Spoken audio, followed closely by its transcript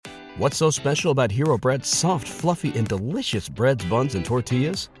What's so special about Hero Bread's soft, fluffy, and delicious breads, buns, and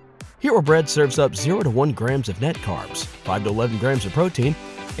tortillas? Hero Bread serves up 0 to 1 grams of net carbs, 5 to 11 grams of protein,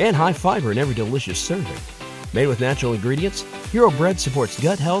 and high fiber in every delicious serving. Made with natural ingredients, Hero Bread supports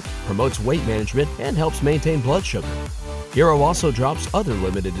gut health, promotes weight management, and helps maintain blood sugar. Hero also drops other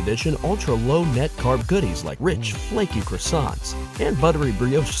limited edition ultra-low net carb goodies like rich, flaky croissants and buttery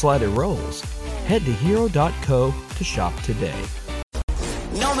brioche slider rolls. Head to hero.co to shop today.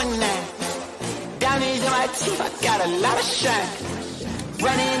 No man, diamonds in my teeth, I got a lot of shine.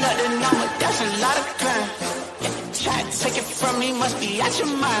 Running up the number, that's a lot of crime. Yeah, try to take it from me, must be out your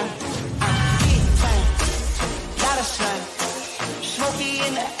mind. I'm big time, lot of sun. Smoky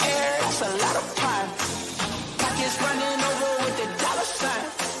in the air, that's a lot of pine. Pockets running over with the dollar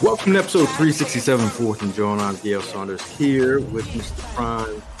sign. Welcome to episode 367, Fourth and Jawn. I'm Gail Saunders here with Mr.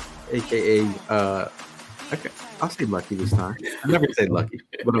 Prime, a.k.a. I'll say Lucky this time. I never say Lucky,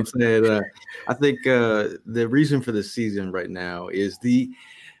 but I'm saying I think the reason for this season right now is the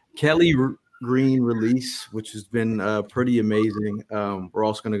Kelly Green release, which has been pretty amazing. We're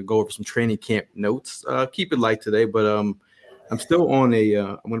also going to go over some training camp notes. Keep it light today, but I'm still on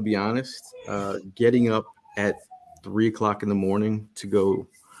I'm going to be honest, getting up at 3 o'clock in the morning to go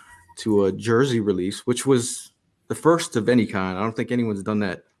to a jersey release, which was the first of any kind. I don't think anyone's done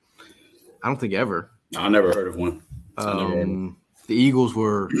that. I don't think ever. I never heard of one. The Eagles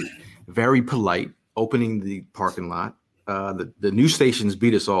were very polite opening the parking lot. The news stations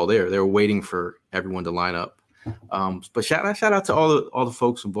beat us all there. They were waiting for everyone to line up. But shout out to all the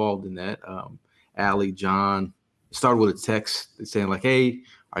folks involved in that. Allie, John. Started with a text saying like, "Hey,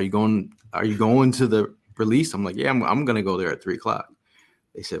 are you going to the release?" I'm like, "Yeah, I'm going to go there at 3 o'clock."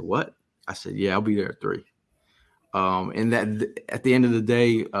 They said, "What?" I said, "Yeah, I'll be there at 3." And that at the end of the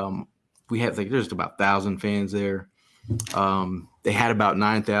day, we had there's about 1,000 fans there. They had about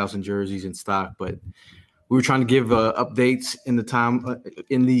 9,000 jerseys in stock, but we were trying to give updates in the time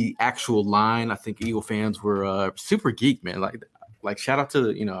in the actual line. I think Eagle fans were super geek, man. Like shout out to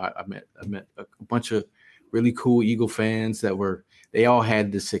I met a bunch of really cool Eagle fans they all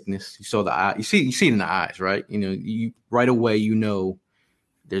had the sickness. You saw the eye, you see it in the eyes, right? You right away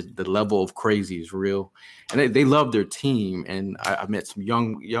there's the level of crazy is real, and they love their team. And I met some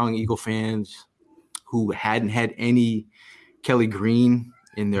young Eagle fans who hadn't had any Kelly Green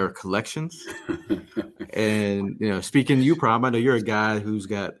in their collections. And speaking to you, Prob, I know you're a guy who's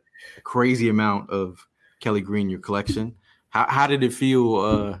got a crazy amount of Kelly Green in your collection. How did it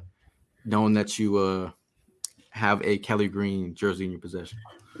feel knowing that you have a Kelly Green jersey in your possession?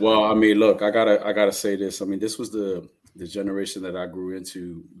 Well, I mean, look, I gotta say this. I mean, this was the generation that I grew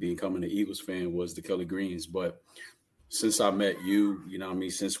into becoming an Eagles fan was the Kelly Greens. But since I met you,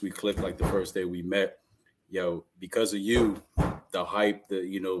 since we clicked like the first day we met, because of you, the hype,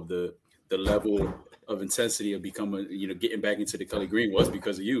 the level of intensity of becoming, getting back into the Kelly Green was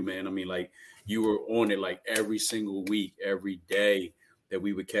because of you, man. I mean, like you were on it like every single week, every day that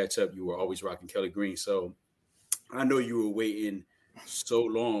we would catch up, you were always rocking Kelly Green. So I know you were waiting so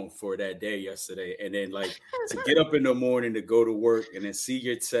long for that day yesterday, and then like to get up in the morning to go to work and then see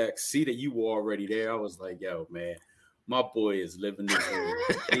your text, see that you were already there. I was like, yo, man, my boy is living the dream.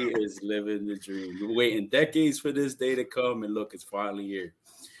 He is living the dream. We're waiting decades for this day to come, and look, it's finally here.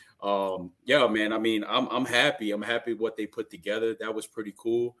 Man, I mean, I'm happy. I'm happy with what they put together. That was pretty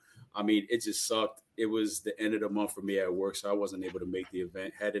cool. I mean, it just sucked. It was the end of the month for me at work, so I wasn't able to make the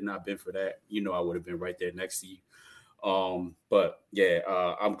event. Had it not been for that, I would have been right there next to you. But yeah,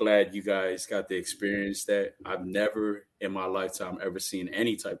 I'm glad you guys got the experience that I've never in my lifetime ever seen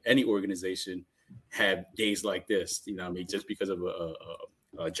any organization have days like this, just because of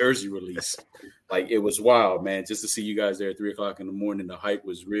a jersey release. Like it was wild, man, just to see you guys there at 3 o'clock in the morning. The hype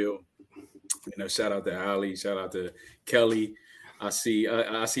was real. Shout out to Ali, shout out to Kelly. I see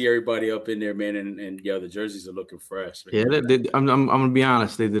everybody up in there, man, and the jerseys are looking fresh. Man. Yeah, I'm gonna be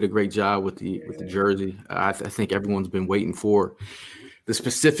honest. They did a great job with the jersey. I think everyone's been waiting for the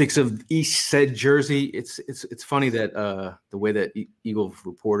specifics of each said jersey. It's funny that the way that Eagle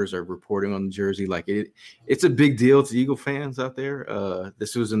reporters are reporting on the jersey, like it's a big deal to Eagle fans out there.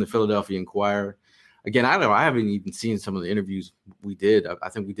 This was in the Philadelphia Inquirer. Again, I don't know. I haven't even seen some of the interviews we did. I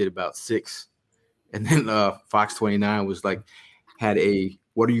think we did about 6, and then Fox 29 was like. Had a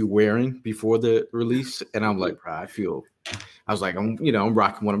what are you wearing before the release, and I'm like, bro, I was like, I'm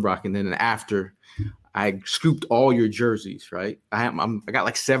rocking what I'm rocking. Then after, I scooped all your jerseys, right? I got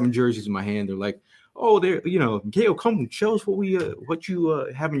like 7 jerseys in my hand. They're like, oh, they're Gail, come show us what you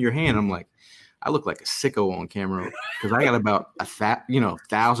have in your hand. I'm like, I look like a sicko on camera because I got about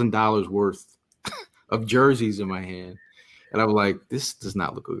 $1,000 worth of jerseys in my hand. And I'm like, this does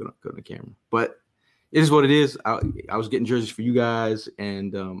not look good on the camera. But it is what it is. I was getting jerseys for you guys,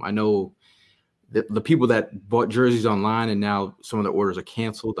 and I know the people that bought jerseys online and now some of the orders are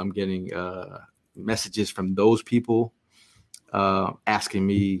canceled. I'm getting messages from those people asking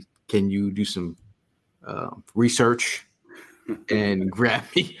me, can you do some research and grab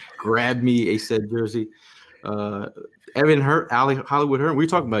me a said jersey? Evan Hurt, Hollywood Hurt. We're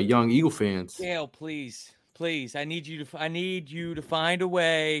talking about young Eagle fans. Gail, please, I need you to find a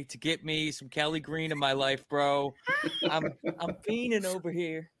way to get me some Kelly Green in my life, bro. I'm fiending over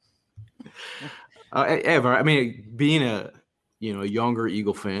here. Ever, I mean, being a younger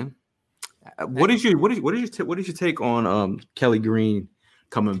Eagle fan, what is your take on Kelly Green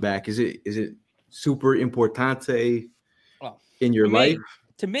coming back? Is it super importante in your life?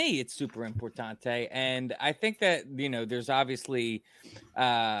 To me, it's super importante, and I think that there's obviously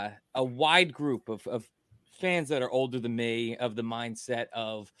a wide group of fans that are older than me of the mindset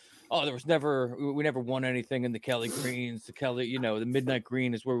of, we never won anything in the Kelly Greens. The Kelly, the Midnight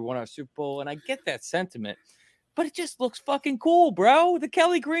Green is where we won our Super Bowl. And I get that sentiment, but it just looks fucking cool, bro. The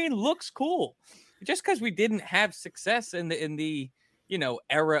Kelly Green looks cool. Just because we didn't have success in the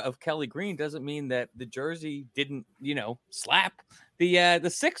era of Kelly Green doesn't mean that the jersey didn't, slap. The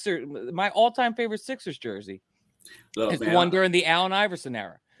Sixers, my all-time favorite Sixers jersey is the one during the Allen Iverson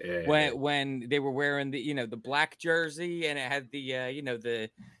era. Yeah. When they were wearing the black jersey and it had the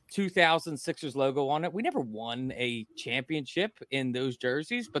 2000 Sixers logo on it. We never won a championship in those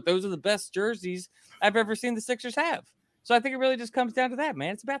jerseys, but those are the best jerseys I've ever seen the Sixers have. So I think it really just comes down to that,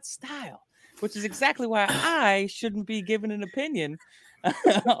 man. It's about style, which is exactly why I shouldn't be given an opinion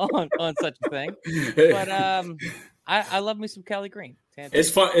on such a thing. But I love me some Kelly Green.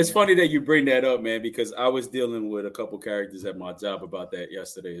 It's funny that you bring that up, man, because I was dealing with a couple characters at my job about that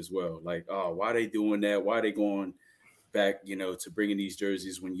yesterday as well. Like, why are they doing that? Why are they going back, to bringing these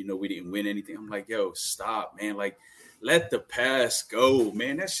jerseys when we didn't win anything? I'm like, yo, stop, man. Like, let the past go,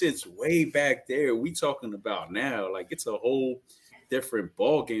 man. That shit's way back there. We talking about now. Like, it's a whole different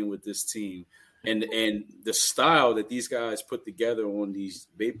ball game with this team. And the style that these guys put together on these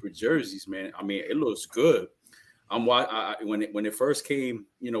Vapor jerseys, man, I mean, it looks good. When it first came,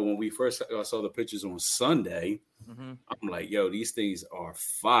 when we first saw the pictures on Sunday, I'm like, yo, these things are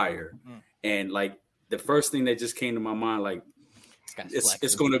fire. Mm-hmm. And like the first thing that just came to my mind, like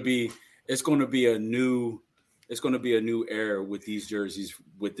it's going to be a new era with these jerseys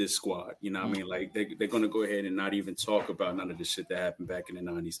with this squad. You know what I mean? Like they're going to go ahead and not even talk about none of the shit that happened back in the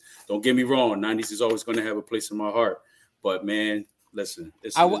 90s. Don't get me wrong. 90s is always going to have a place in my heart, but man, listen,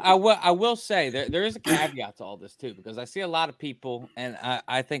 I will say there is a caveat to all this too, because I see a lot of people, and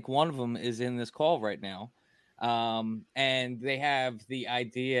I think one of them is in this call right now, and they have the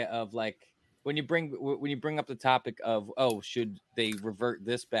idea of like when you bring up the topic of should they revert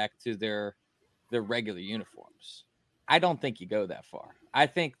this back to their regular uniforms? I don't think you go that far. I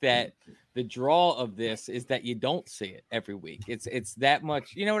think that the draw of this is that you don't see it every week. It's that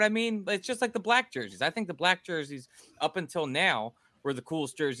much, you know what I mean? It's just like the black jerseys. I think the black jerseys up until now were the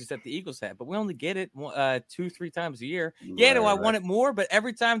coolest jerseys that the Eagles had, but we only get it 2-3 times a year. Yeah, I want it more? But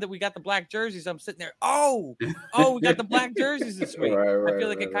every time that we got the black jerseys, I'm sitting there, we got the black jerseys this week. I feel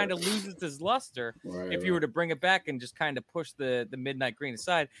like it kind of loses its luster if you were to bring it back and just kind of push the Midnight Green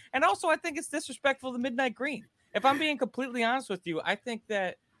aside. And also, I think it's disrespectful to Midnight Green. If I'm being completely honest with you, I think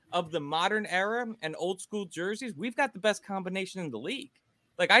that of the modern era and old school jerseys, we've got the best combination in the league.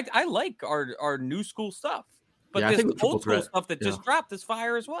 Like I like our new school stuff. But this old school stuff that just dropped is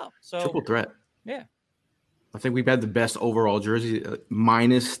fire as well. So triple threat. Yeah. I think we've had the best overall jersey,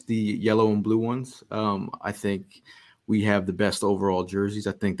 minus the yellow and blue ones. I think we have the best overall jerseys.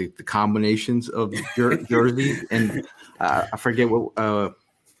 I think the combinations of jerseys, and I forget what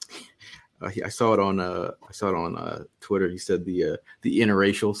I saw it on Twitter. He said the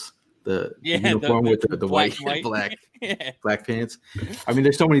interracials, the uniform with the white. Black pants. I mean,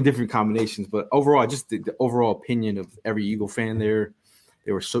 there's so many different combinations, but overall, just the overall opinion of every Eagle fan there,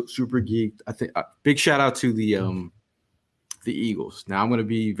 they were so super geeked. I think big shout out to the Eagles. Now I'm going to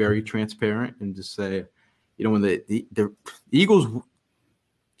be very transparent and just say, when the Eagles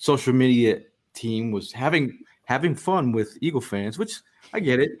social media team was having fun with Eagle fans, which I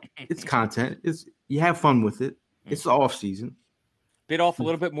get it. It's content. You have fun with it. It's the off season. Bit off a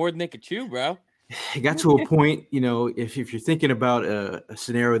little bit more than they could chew, bro. It got to a point, if you're thinking about a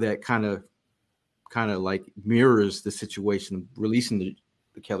scenario that kind of like mirrors the situation of releasing the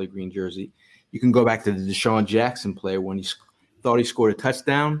Kelly Green jersey, you can go back to the Deshaun Jackson play when he thought he scored a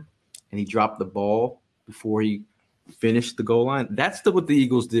touchdown and he dropped the ball before he finished the goal line. That's what the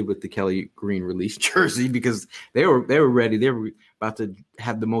Eagles did with the Kelly Green release jersey, because they were ready. They were about to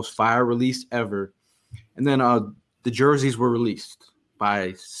have the most fire release ever. And then the jerseys were released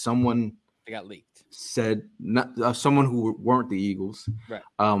by someone. They got leaked. Said not someone who weren't the Eagles. Right.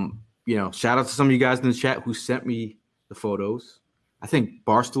 Shout out to some of you guys in the chat who sent me the photos. I think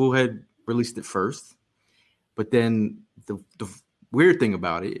Barstool had released it first, but then the weird thing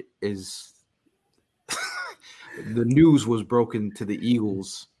about it is the news was broken to the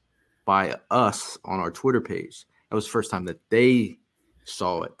Eagles by us on our Twitter page. That was the first time that they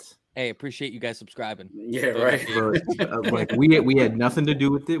saw it. Hey, appreciate you guys subscribing. Yeah, right. Like we had nothing to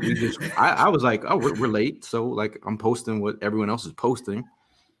do with it. We just I was like, oh, we're late, so like I'm posting what everyone else is posting.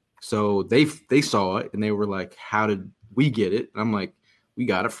 So they saw it and they were like, how did we get it? And I'm like, we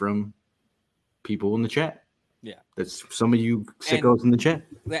got it from people in the chat. Yeah, that's some of you sickos in the chat.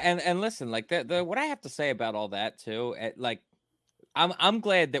 And listen, like the what I have to say about all that too, like I'm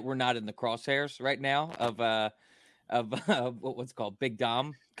glad that we're not in the crosshairs right now of what's called Big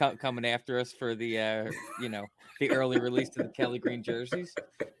Dom coming after us for the the early release of the Kelly Green jerseys.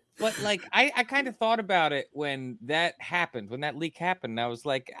 But like I kind of thought about it when that happened, when that leak happened. And I was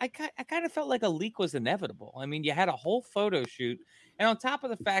like, I kind of felt like a leak was inevitable. I mean, you had a whole photo shoot, and on top of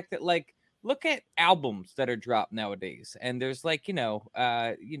the fact that like look at albums that are dropped nowadays, and there's like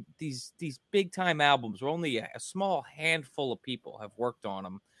these big time albums where only a small handful of people have worked on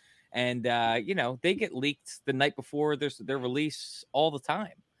them. And, they get leaked the night before their release all the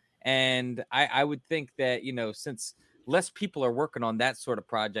time. And I would think that, since less people are working on that sort of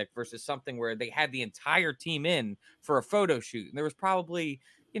project versus something where they had the entire team in for a photo shoot, and there was probably,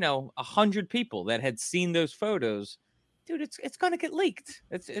 100 people that had seen those photos, dude, it's going to get leaked.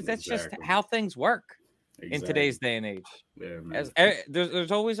 That's just how things work. Exactly. In today's day and age. Yeah, man.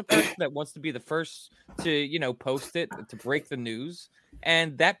 There's always a person that wants to be the first to post it, to break the news,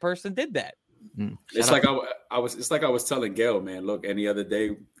 and that person did that. It's like I was telling Gail, man, look, any other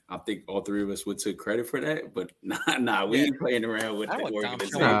day I think all three of us would take credit for that, but nah, we ain't playing around with the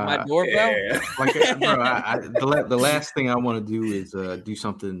organization. My doorbell. Yeah. Like, bro, the last thing I want to do is do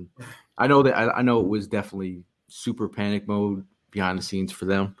something. I know it was definitely super panic mode behind the scenes for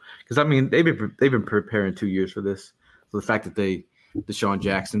them, because I mean they've been preparing 2 years for this. So the fact that Deshaun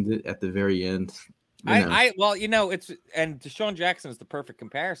Jackson did at the very end, Deshaun Jackson is the perfect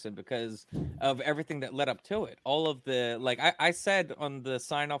comparison because of everything that led up to it. All of the I said on the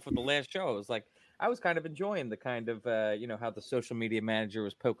sign off of the last show, it was like I was kind of enjoying the kind of how the social media manager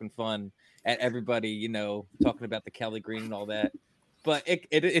was poking fun at everybody, talking about the Kelly Green and all that. But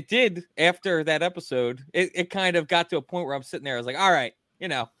it did after that episode. It kind of got to a point where I'm sitting there. I was like, all right,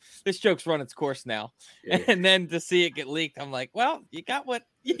 this joke's run its course now. Yeah. And then to see it get leaked, I'm like, well, you got what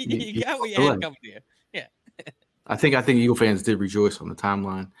you got what you had coming to you. Yeah. I think Eagle fans did rejoice on the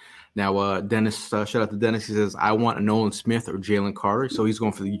timeline. Now, Dennis, shout out to Dennis. He says, I want a Nolan Smith or Jalen Carter. So he's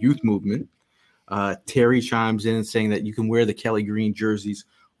going for the youth movement. Terry chimes in saying that you can wear the Kelly Green jerseys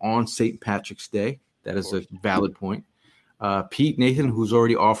on St. Patrick's Day. That is a valid point. Pete Nathan, who's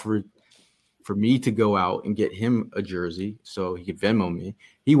already offered for me to go out and get him a jersey so he could Venmo me.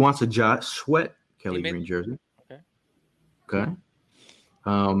 He wants a Josh Sweat Kelly Green jersey. Okay.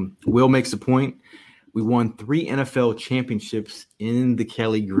 Will makes the point. We won 3 NFL championships in the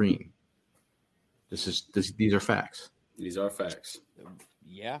Kelly Green. These are facts. These are facts.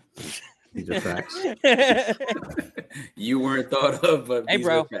 Yeah. These are facts. You weren't thought of, but hey, these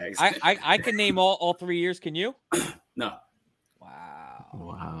bro, are facts. I can name all 3 years. Can you? No.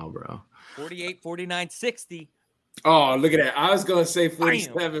 Wow, bro. 48, 49, 60. Oh, look at that. I was going to say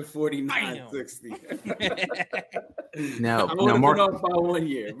 47, 49, 60. Now Mark off by 1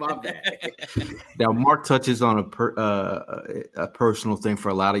 year. My bad. Now, Mark touches on a personal thing for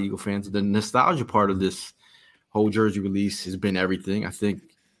a lot of Eagle fans. The nostalgia part of this whole jersey release has been everything. I think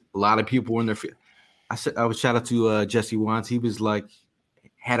a lot of people were in their I would shout out to Jesse Wans. He was like,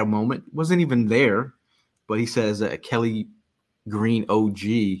 had a moment. Wasn't even there, but he says Kelly Green OG.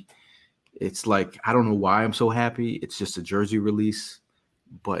 It's like, I don't know why I'm so happy. It's just a jersey release,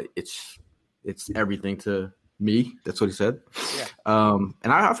 but it's everything to me. That's what he said. Yeah.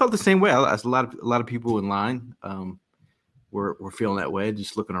 And I felt the same way. As a lot of people in line were feeling that way,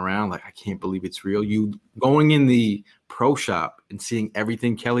 just looking around like, I can't believe it's real. You going in the pro shop and seeing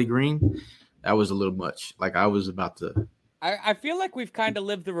everything Kelly Green, that was a little much. Like I was about to. I feel like we've kind of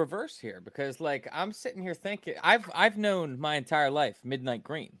lived the reverse here because like I'm sitting here thinking I've known my entire life Midnight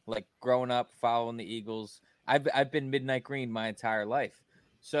Green, like growing up following the Eagles. I've been Midnight Green my entire life.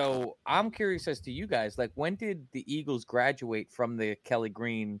 So I'm curious as to you guys, like when did the Eagles graduate from the Kelly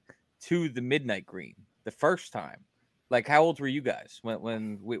Green to the Midnight Green the first time? Like, how old were you guys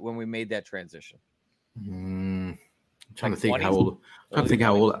when we made that transition? I'm trying Like to think 20s? how old. Trying to think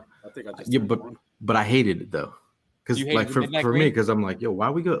how old. I think I just Yeah, but I hated it though, because You hated like the for Midnight me, Green? because I'm like, yo, why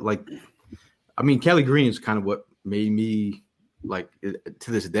we go like? I mean, Kelly Green is kind of what made me like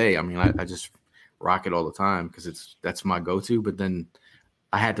to this day. I mean, I just rock it all the time because that's my go-to. But then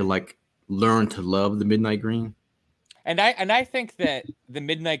I had to like learn to love the Midnight Green. And I think that the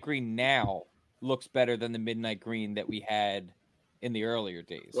Midnight Green now looks better than the Midnight Green that we had in the earlier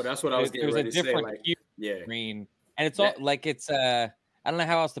days. Well, that's what I was getting ready to say. Different Like, hue yeah, green, and it's all like it's I don't know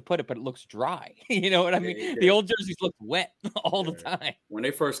how else to put it, but it looks dry. You know what I mean? Yeah. The old jerseys look wet all the time. When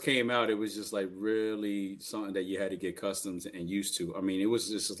they first came out, it was just like really something that you had to get accustomed and used to. I mean, it was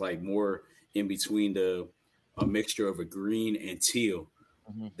just like more in between a mixture of a green and teal.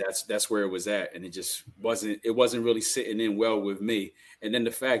 Mm-hmm. That's where it was at, and it wasn't really sitting in well with me. And then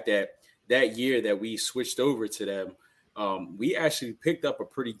the fact that year that we switched over to them, we actually picked up a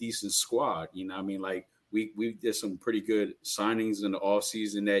pretty decent squad. You know, I mean, like we did some pretty good signings in the off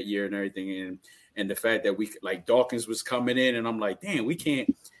season that year and everything, and the fact that we like Dawkins was coming in, and I'm like, damn, we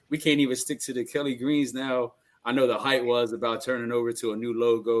can't even stick to the Kelly Greens now. I know the hype was about turning over to a new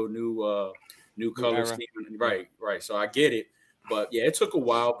logo, new color scheme, right. So I get it. But yeah, it took a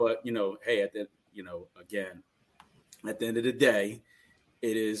while. But hey, at the end of the day,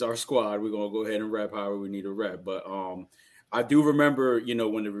 it is our squad. We're gonna go ahead and rep however we need to rep. But I do remember,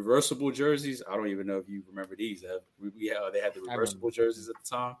 when the reversible jerseys. I don't even know if you remember these. They had the reversible jerseys at the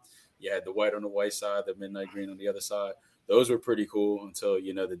time. You had the white on the white side, the midnight green on the other side. Those were pretty cool until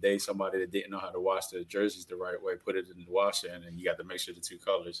the day somebody that didn't know how to wash the jerseys the right way put it in the washer, and then you got to mix sure the two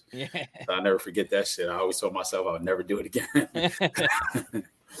colors. Yeah. So I'll never forget that shit. I always told myself I would never do it again.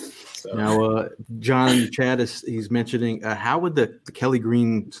 So. Now, John in the chat he's mentioning how would the Kelly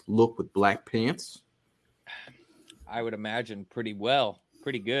Greens look with black pants? I would imagine pretty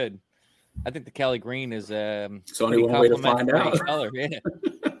good. I think the Kelly Green is it's only one way to find out. Color. Yeah.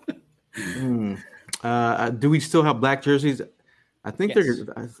 Do we still have black jerseys? I think yes.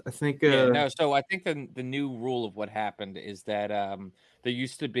 No. So I think the new rule of what happened is that there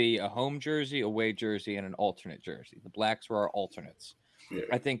used to be a home jersey, away jersey, and an alternate jersey. The blacks were our alternates. Yeah.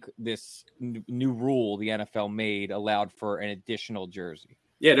 I think this new rule the NFL made allowed for an additional jersey.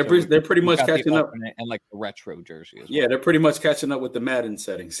 Yeah, they're pretty much catching up, and like the retro jersey as well. Yeah, they're pretty much catching up with the Madden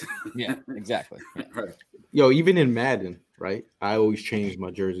settings. Yeah, exactly. Yeah. Right. Yo, even in Madden, right? I always change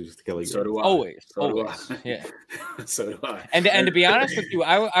my jerseys to Kelly. So do I. Always. Yeah. So do I. And to be honest with you,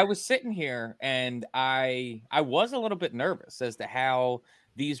 I was sitting here and I was a little bit nervous as to how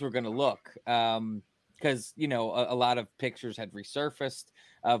these were going to look. Because a lot of pictures had resurfaced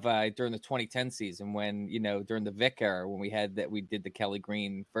of during the 2010 season when during the Vic era when we did the Kelly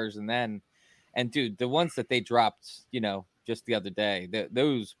Green version then, and dude, the ones that they dropped just the other day,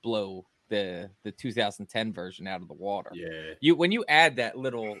 those blow the 2010 version out of the water. Yeah, when you add that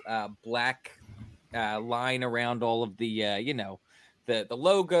little black line around all of the the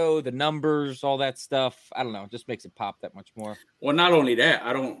logo, the numbers, all that stuff. I don't know. It just makes it pop that much more. Well, not only that,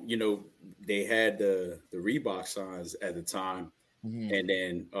 they had the Reebok signs at the time, and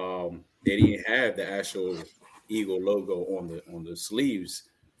then they didn't have the actual Eagle logo on the sleeves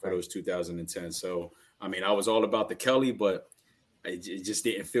for those 2010. So, I mean, I was all about the Kelly, but it just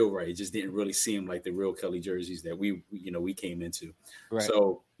didn't feel right. It just didn't really seem like the real Kelly jerseys that we came into. Right.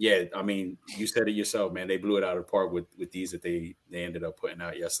 So yeah, I mean, you said it yourself, man. They blew it out of the park with these that they ended up putting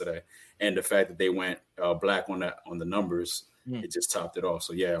out yesterday, and the fact that they went black on the numbers, it just topped it off.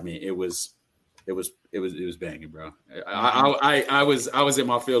 So yeah, I mean, it was banging, bro. I was in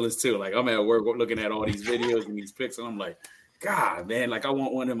my feelings too. Like I'm at work looking at all these videos and these pics, and I'm like, God, man, like I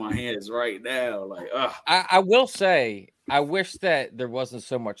want one in my hands right now. Like, I will say, I wish that there wasn't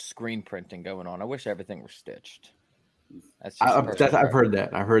so much screen printing going on. I wish everything were stitched. I've heard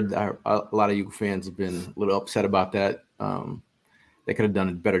that. I heard that a lot of you fans have been a little upset about that. They could have done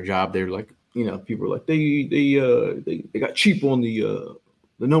a better job. They're like, people are like they got cheap on the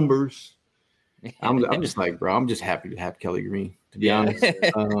numbers. I'm just like, bro, I'm just happy to have Kelly Green, to be honest.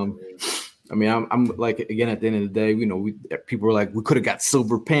 I mean, I'm like, again, at the end of the day, people were like, we could have got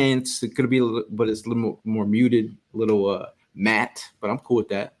silver pants. It could have been, but it's a little more muted, a little matte. But I'm cool with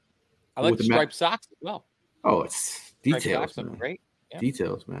that. I like the striped socks as well. Oh, it's details, man. Great. Yeah.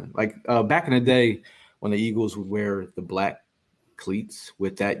 Details, man. Like back in the day when the Eagles would wear the black cleats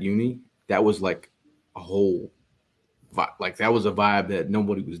with that uni, that was like a whole vibe. Like that was a vibe that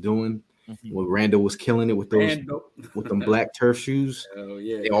nobody was doing. Mm-hmm. When Randall was killing it with them black turf shoes. Oh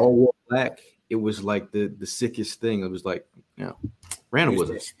yeah, they all wore black. It was like the sickest thing. It was like, Randall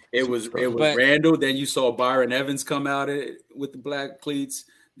was it was But- Randall. Then you saw Byron Evans come out with the black cleats.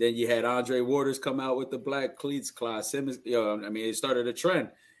 Then you had Andre Waters come out with the black cleats. Clyde Simmons. I mean, it started a trend,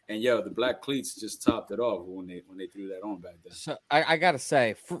 and the black cleats just topped it off when they threw that on back then. So I gotta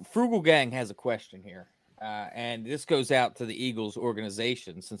say, Frugal Gang has a question here, and this goes out to the Eagles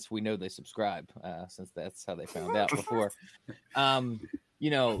organization since we know they subscribe, since that's how they found out before.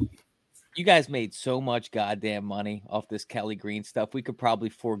 You guys made so much goddamn money off this Kelly Green stuff. We could probably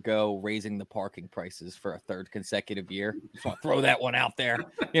forego raising the parking prices for a third consecutive year. Just want to throw that one out there.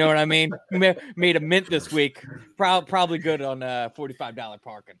 You know what I mean? Made a mint this week. Probably good on $45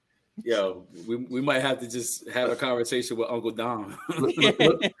 parking. Yo, we might have to just have a conversation with Uncle Dom. Look,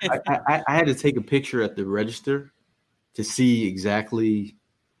 I had to take a picture at the register to see exactly.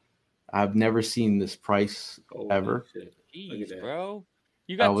 I've never seen this price ever. Jeez, bro.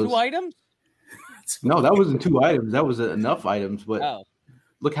 You got 2 items? No, that wasn't 2 items. That was enough items. But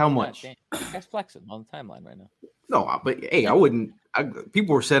look how much. That's flexing on the timeline right now. No, but hey, I wouldn't.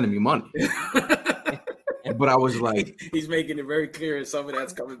 People were sending me money. But I was like, he's making it very clear some of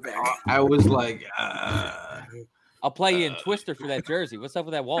that's coming back. I was like, I'll play you in Twister for that jersey. What's up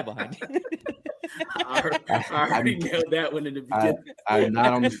with that wall behind you? I already nailed that one in the beginning. I'm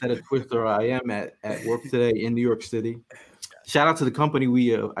not on the set of Twister. I am at work today in New York City. Shout out to the company.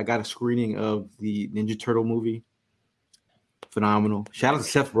 I got a screening of the Ninja Turtle movie. Phenomenal. Shout out to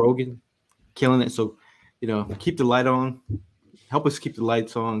Seth Rogen, killing it. So, keep the light on. Help us keep the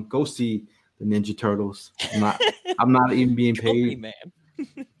lights on. Go see the Ninja Turtles. I'm not even being paid.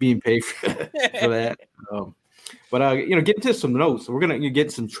 Being paid for that. But get into some notes. So we're gonna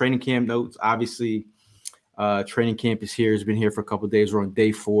get some training camp notes. Obviously, training camp is here. It's been here for a couple of days. We're on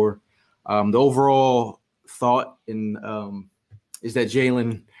day 4. The overall thought is that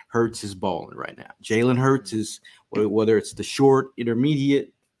Jalen Hurts is balling right now. Jalen Hurts is, whether it's the short,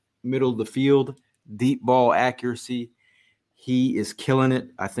 intermediate, middle of the field, deep ball accuracy, he is killing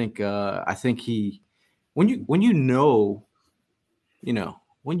it. I think he, when you know the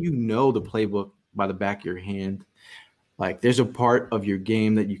playbook by the back of your hand, like there's a part of your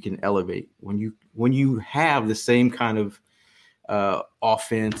game that you can elevate when you have the same kind of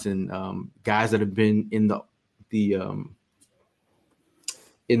offense and guys that have been in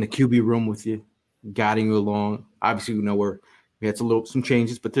the QB room with you, guiding you along. Obviously, we had some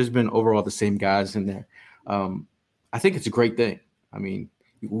changes, but there's been overall the same guys in there. I think it's a great thing. I mean,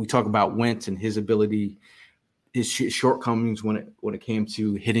 we talk about Wentz and his ability, his shortcomings when it came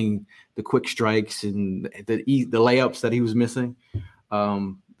to hitting the quick strikes and the layups that he was missing.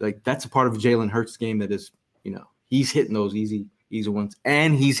 Like that's a part of Jalen Hurts' game that is, he's hitting those easy ones,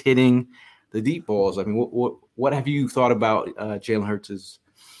 and he's hitting the deep balls. I mean, what have you thought about Jalen Hurts'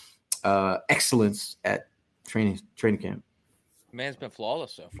 excellence at training camp? Man's been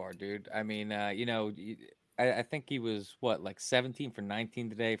flawless so far, dude. I mean, I think he was 17 for 19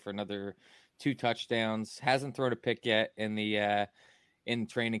 today for another 2 touchdowns. Hasn't thrown a pick yet in the in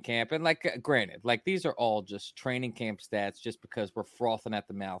training camp. And granted, these are all just training camp stats, just because we're frothing at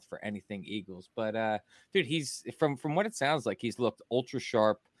the mouth for anything Eagles. But dude, he's from what it sounds like, he's looked ultra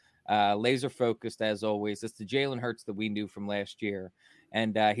sharp, laser focused as always. It's the Jalen Hurts that we knew from last year.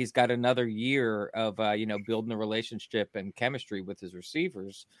 And he's got another year of building a relationship and chemistry with his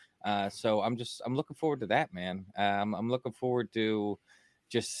receivers. So I'm looking forward to that, man. I'm looking forward to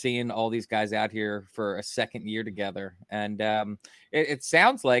just seeing all these guys out here for a second year together. And it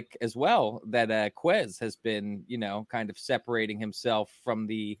sounds like as well that Quez has been, kind of separating himself from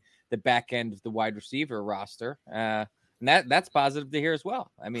the back end of the wide receiver roster. And that's positive to hear as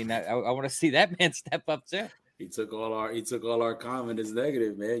well. I mean, I want to see that man step up too. He took all our comment as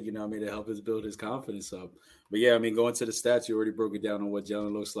negative, man. To help us build his confidence up. But yeah, I mean, going to the stats, you already broke it down on what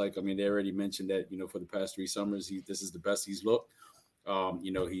Jalen looks like. I mean, they already mentioned that, for the past 3 summers, this is the best he's looked.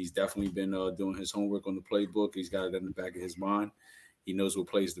 He's definitely been doing his homework on the playbook. He's got it in the back of his mind. He knows what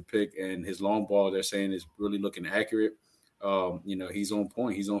plays to pick, and his long ball, they're saying, is really looking accurate. He's on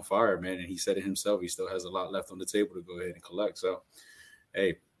point. He's on fire, man. And he said it himself. He still has a lot left on the table to go ahead and collect. So,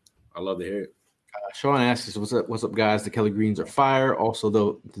 hey, I love to hear it. Sean asks us, what's up, guys? The Kelly Greens are fire. Also,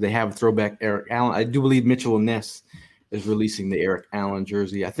 though, do they have a throwback Eric Allen? I do believe Mitchell Ness is releasing the Eric Allen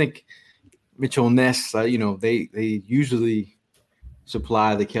jersey. I think Mitchell Ness, they usually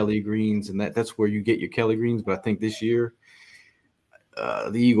supply the Kelly Greens, and that's where you get your Kelly Greens. But I think this year,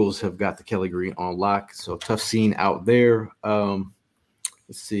 the Eagles have got the Kelly Green on lock. So tough scene out there. Let's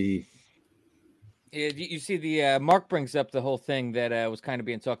see. Yeah, you see the Mark brings up the whole thing that was kind of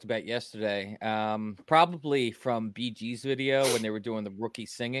being talked about yesterday, probably from BG's video when they were doing the rookie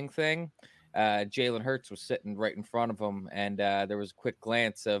singing thing. Jalen Hurts was sitting right in front of him, and there was a quick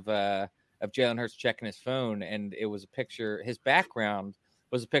glance of Jalen Hurts checking his phone, and it was a picture. His background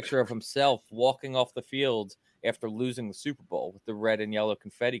was a picture of himself walking off the field after losing the Super Bowl with the red and yellow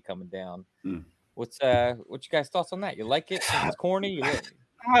confetti coming down. What's you guys' thoughts on that? You like it? Think it's corny?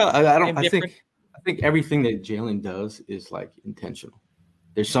 I don't. Indifferent? I think everything that Jalen does is like intentional.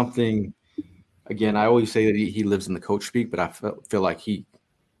 There's something. Again, I always say that he lives in the coach speak, but I feel like he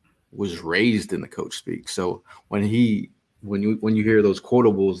was raised in the coach speak. So when you hear those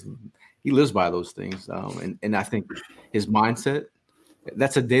quotables, he lives by those things. And I think his mindset,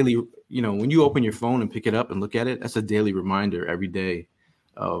 that's a daily, when you open your phone and pick it up and look at it, that's a daily reminder every day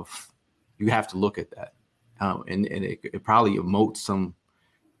of you have to look at that. And it probably emotes some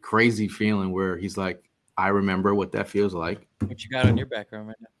crazy feeling where he's like, I remember what that feels like. What you got on your background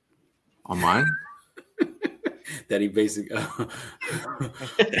right now? On mine? That he basically.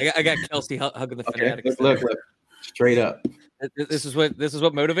 I got Kelsey hugging the Fanatics. Look, straight up. This is what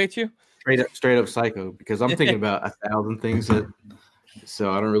motivates you? Straight up psycho, because I'm thinking about 1,000 things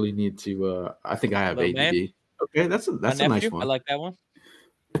so I don't really need to. I think I have ADD. Man. Okay, that's a nice one. I like that one.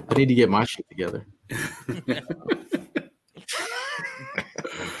 I need to get my shit together.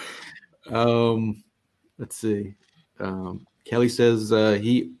 Let's see. Kelly says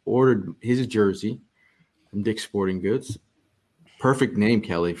he ordered his jersey from Dick's Sporting Goods. Perfect name,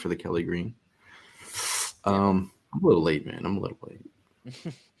 Kelly, for the Kelly Green. I'm a little late, man. I'm a little late.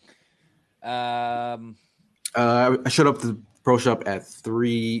 I showed up to the pro shop at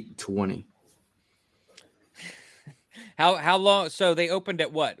 3:20. How long? So they opened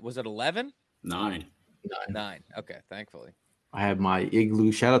at what? Was it 11? 9. 9. Okay, thankfully. I have my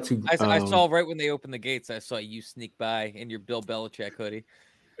igloo. Shout out to. I saw right when they opened the gates. I saw you sneak by in your Bill Belichick hoodie.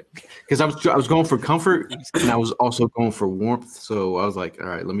 Because I was going for comfort and I was also going for warmth. So I was like, all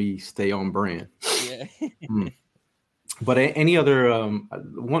right, let me stay on brand. Yeah. But any other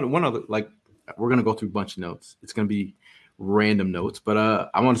one other, like, we're gonna go through a bunch of notes. It's gonna be random notes, but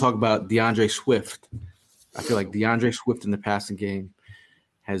I want to talk about DeAndre Swift. I feel like DeAndre Swift in the passing game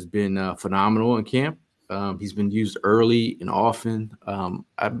has been phenomenal in camp. He's been used early and often.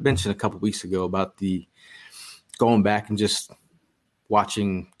 I mentioned a couple weeks ago about the going back and just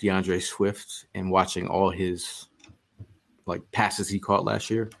watching DeAndre Swift and watching all his like passes he caught last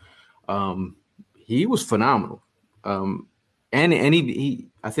year. He was phenomenal. And he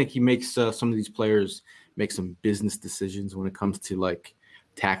I think he makes some of these players make some business decisions when it comes to like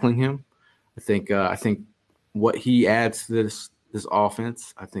tackling him. I think what he adds to this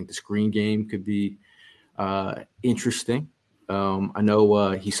offense, I think the screen game could be interesting. I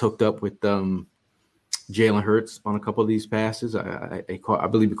know he's hooked up with Jalen Hurts on a couple of these passes. I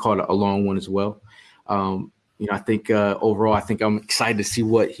believe he caught a long one as well. I think overall, I think I'm excited to see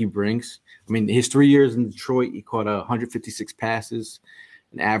what he brings. I mean, his 3 years in Detroit, he caught 156 passes,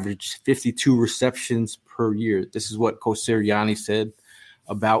 an average 52 receptions per year. This is what Coach Sirianni said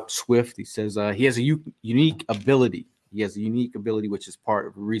about Swift. He says he has a unique ability. He has a unique ability, which is part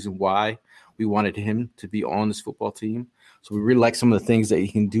of the reason why we wanted him to be on this football team. So we really like some of the things that he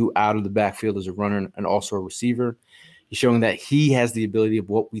can do out of the backfield as a runner and also a receiver. He's showing that he has the ability of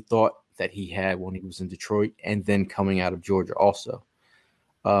what we thought that he had when he was in Detroit and then coming out of Georgia also.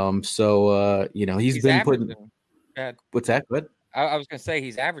 He's been putting – what's that? What? I was going to say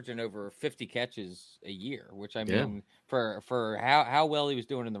he's averaging over 50 catches a year, which I mean for how well he was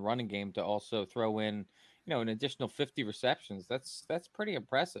doing in the running game to also throw in, an additional 50 receptions, that's pretty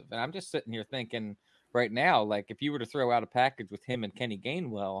impressive. And I'm just sitting here thinking right now, like if you were to throw out a package with him and Kenny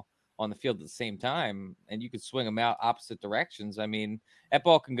Gainwell on the field at the same time and you could swing them out opposite directions, I mean, that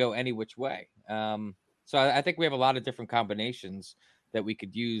ball can go any which way. So I think we have a lot of different combinations that we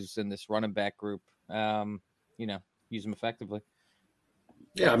could use in this running back group, use them effectively.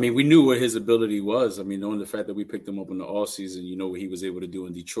 Yeah, I mean, we knew what his ability was. I mean, knowing the fact that we picked him up in the offseason, what he was able to do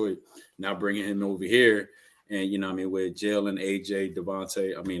in Detroit. Now bringing him over here and, with Jalen, AJ,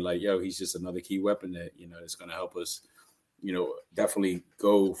 Devontae, I mean, he's just another key weapon that, is going to help us, definitely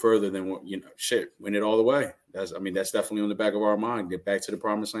go further than what, win it all the way. That's definitely on the back of our mind. Get back to the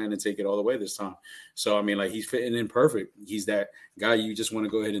promised land and take it all the way this time. So, I mean, he's fitting in perfect. He's that guy you just want to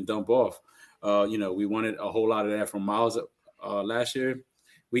go ahead and dump off. We wanted a whole lot of that from Miles last year.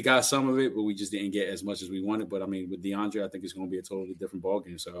 We got some of it, but we just didn't get as much as we wanted. But I mean, with DeAndre, I think it's going to be a totally different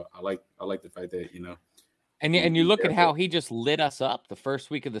ballgame. So I like the fact that And you look at how he just lit us up the first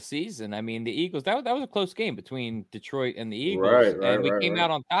week of the season. I mean, the Eagles, that was a close game between Detroit and the Eagles. Right, we came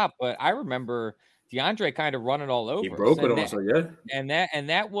out on top. But I remember DeAndre kind of running all over. He broke it on, so yeah. And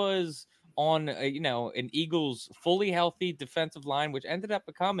that was on an Eagles fully healthy defensive line, which ended up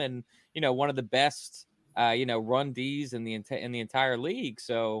becoming one of the best run Ds in the entire league.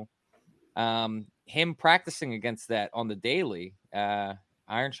 So him practicing against that on the daily,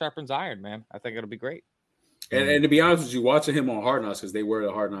 iron sharpens iron, man. I think it'll be great. And to be honest with you, watching him on Hard Knocks, because they were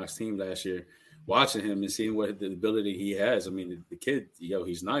the Hard Knocks team last year, watching him and seeing what the ability he has. I mean, the kid,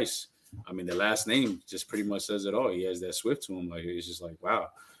 he's nice. I mean, the last name just pretty much says it all. He has that Swift to him. Like, it's just like, wow.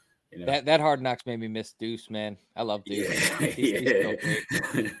 That Hard Knocks made me miss Deuce, man. I love Deuce. Yeah. He's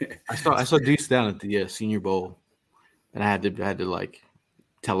I saw Deuce down at the Senior Bowl, and I had to like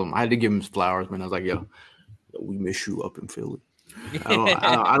tell him. I had to give him his flowers, man. I was like, yo, we miss you up in Philly.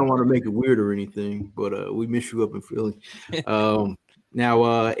 I don't want to make it weird or anything, but we miss you up in Philly.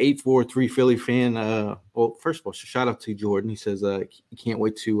 Now, 843 Philly fan. Well, first of all, shout out to Jordan. He says he can't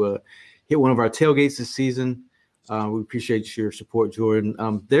wait to hit one of our tailgates this season. We appreciate your support, Jordan.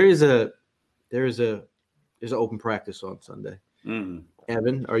 There is an open practice on Sunday.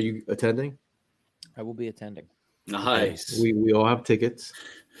 Evan, are you attending? I will be attending. Nice. We all have tickets,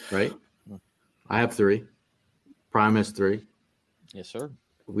 right? I have 3. Prime has 3. Yes, sir.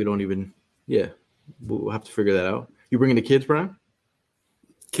 We don't even. Yeah, we'll have to figure that out. You bringing the kids, Prime?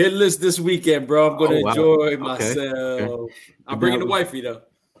 Kidless this weekend, bro. I'm going to enjoy myself. Okay. I'm bringing the wifey, though.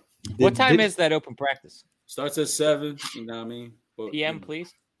 What time is that open practice? Starts at 7. You know what I mean? But, PM,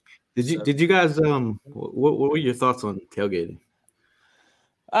 please. Did you guys what were your thoughts on tailgating?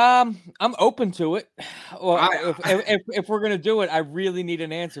 I'm open to it. Well, if we're gonna do it, I really need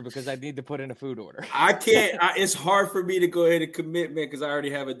an answer because I need to put in a food order. I can't. It's hard for me to go ahead and commit, man, because I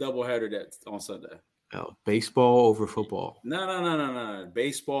already have a doubleheader that's on Sunday. Oh, baseball over football. No.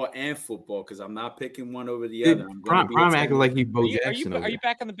 Baseball and football, because I'm not picking one over the other. Prime acting like he's Bo Jackson. Are you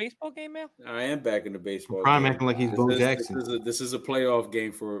back in the baseball game, man? I am back in the baseball Prime game. acting like he's Bo Jackson. This is a playoff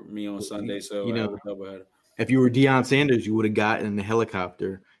game for me on Sunday, so I have a doubleheader. If you were Deion Sanders, you would have gotten in the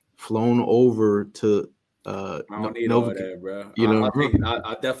helicopter, flown over to I don't need all that, bro.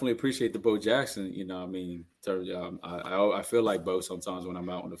 I definitely appreciate the Bo Jackson. You know what I mean? I feel like Bo sometimes when I'm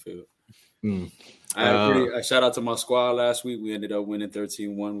out on the field. I shout out to my squad last week. We ended up winning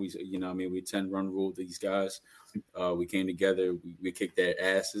 13-1. We 10-run ruled these guys. We came together. We kicked their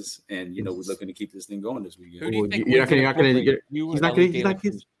asses, and we're looking to keep this thing going this weekend. Who do you think he's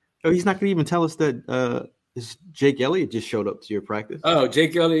not gonna even tell us that Jake Elliott just showed up to your practice. Oh,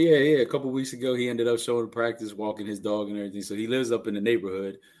 Jake Elliott, yeah. A couple of weeks ago, he ended up showing practice, walking his dog and everything. So he lives up in the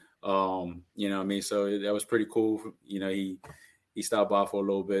neighborhood. You know what I mean? So that was pretty cool. He stopped by for a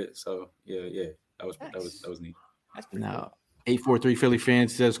little bit. So yeah. That was neat. Now, 843 Philly fan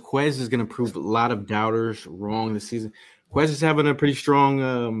says Quez is going to prove a lot of doubters wrong this season. Quez is having a pretty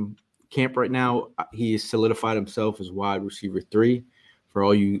strong camp right now. He has solidified himself as wide receiver 3 for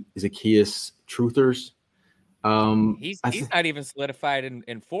all you Zacchaeus truthers. He's not even solidified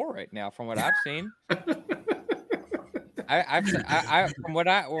in 4 right now, from what I've seen. From what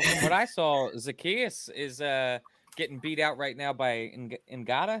I saw, Zacchaeus is getting beat out right now by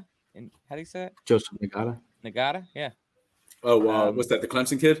Ngata. How do you say it? Joseph Ngata. Ngata, yeah. Oh, wow. What's that? The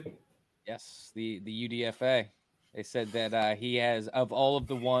Clemson kid? Yes, the UDFA. They said that he has of all of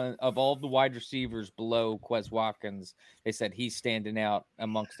the wide receivers below Quez Watkins. They said he's standing out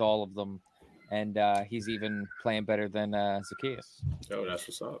amongst all of them, and he's even playing better than Zacchaeus. Oh, that's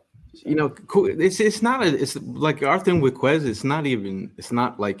what's up. It's like our thing with Quez. It's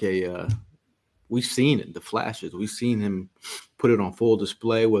not like a. We've seen it, the flashes. We've seen him put it on full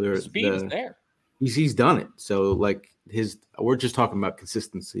display. Whether the speed is there, he's done it. So we're just talking about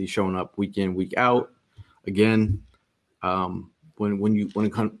consistency, showing up week in, week out. Again, there's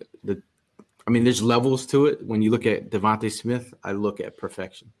levels to it. When you look at Devontae Smith, I look at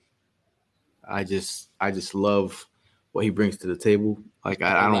perfection. I just love what he brings to the table. Like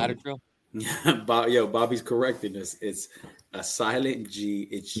I don't. Bobby's correcting us. It's a silent G.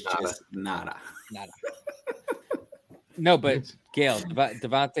 It's just nada. No, but Gail,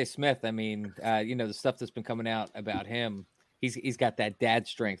 Devontae Smith. I mean, the stuff that's been coming out about him. He's got that dad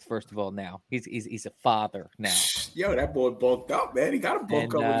strength. First of all, now he's a father now. Yo, that boy bulked up, man. He got to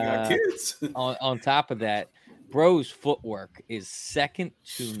bulk up when he got kids. on top of that, bro's footwork is second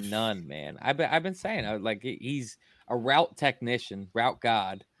to none, man. I've been saying, he's a route technician, route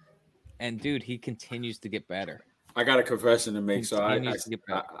god, and dude, he continues to get better. I got a confession to make. So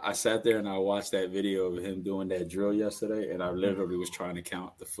I sat there and I watched that video of him doing that drill yesterday, and I literally was trying to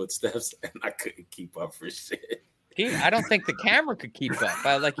count the footsteps, and I couldn't keep up for shit. I don't think the camera could keep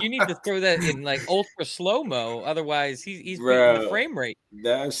up. Like you need to throw that in like ultra slow mo, otherwise he's beating the frame rate.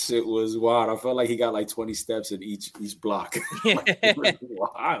 That shit was wild. I felt like he got like 20 steps in each block. It was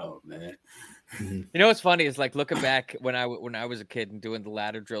wild, man. You know what's funny is like looking back when I was a kid and doing the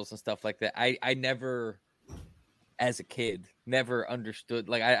ladder drills and stuff like that. I never, as a kid, never understood.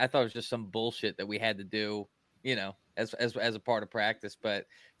 Like I thought it was just some bullshit that we had to do, you know, as a part of practice. But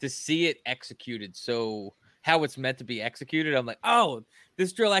to see it executed so how it's meant to be executed, I'm like, oh,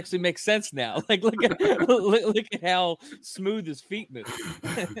 this drill actually makes sense now. Like look at how smooth his feet move.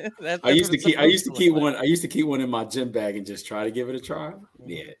 I used to keep one in my gym bag and just try to give it a try.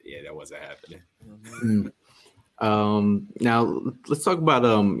 Yeah, that wasn't happening. Now let's talk about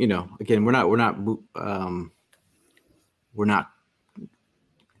you know, again, we're not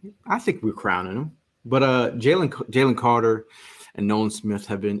I think we're crowning him, but Jalen Carter and Nolan Smith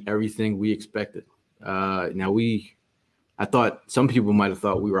have been everything we expected. Now I thought some people might have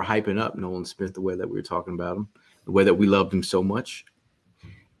thought we were hyping up Nolan Smith the way that we were talking about him, the way that we loved him so much.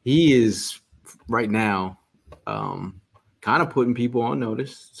 He is right now kind of putting people on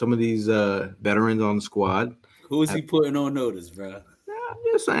notice. Some of these veterans on the squad. Who is he putting on notice, bro? I'm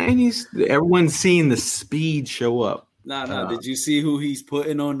just saying everyone's seeing the speed show up. No. Did you see who he's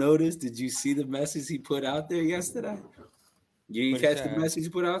putting on notice? Did you see the message he put out there yesterday? You didn't catch the message he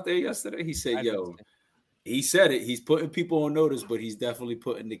put out there yesterday? He said, he said it. He's putting people on notice, but he's definitely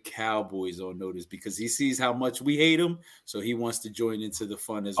putting the Cowboys on notice because he sees how much we hate him. So he wants to join into the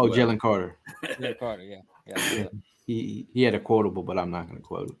fun as well. Oh, Jalen Carter. Jalen Carter, yeah. He had a quotable, but I'm not going to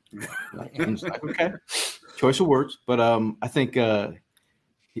quote it. I'm just like, okay, choice of words. But I think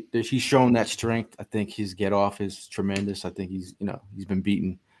he's shown that strength. I think his get off is tremendous. I think he's been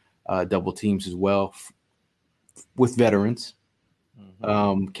beating double teams as well with veterans.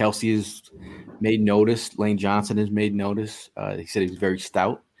 Kelsey has made notice. Lane Johnson has made notice. He said he was very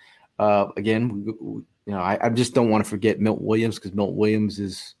stout. Again, I just don't want to forget Milton Williams because Milton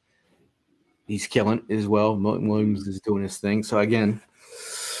Williams he's killing it as well. Milton Williams is doing his thing. So again,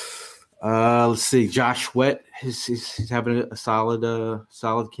 let's see. Josh Sweat he's having a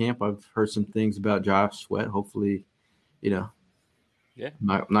solid camp. I've heard some things about Josh Sweat. Hopefully, I'm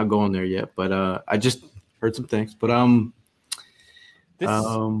not going there yet, but I just heard some things. But I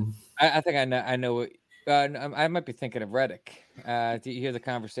think I know what I might be thinking of Reddick. Do you hear the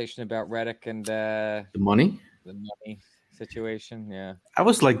conversation about Reddick and the money situation? Yeah. I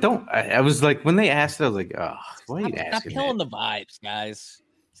was like, when they asked it, I was like, oh, why are you asking? Stop killing the vibes, guys.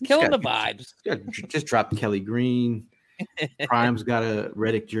 It's killing the vibes. Just dropped Kelly Green. Prime's got a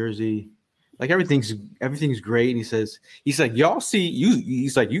Reddick jersey. Like everything's great. And he's like, y'all see you.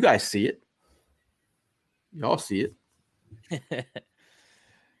 He's like, you guys see it. Y'all see it.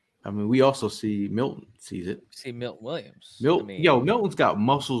 I mean, we also see Milton sees it. See Milton Williams. Milton's got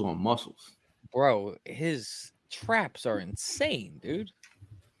muscles on muscles. Bro, his traps are insane, dude.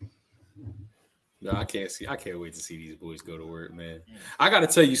 No, I can't wait to see these boys go to work, man. I got to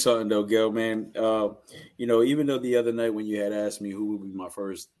tell you something, though, Gil, man. Even though the other night when you had asked me who would be my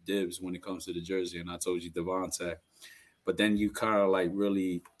first dibs when it comes to the jersey, and I told you Devontae, but then you kind of like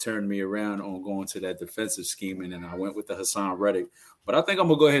really turned me around on going to that defensive scheme, and then I went with the Hassan Reddick. But I think I'm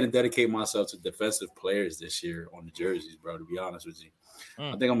going to go ahead and dedicate myself to defensive players this year on the jerseys, bro, to be honest with you.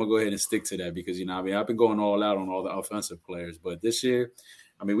 I think I'm going to go ahead and stick to that because, I've been going all out on all the offensive players. But this year,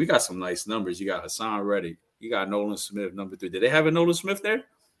 we got some nice numbers. You got Hassan Reddick. You got Nolan Smith, number 3. Did they have a Nolan Smith there?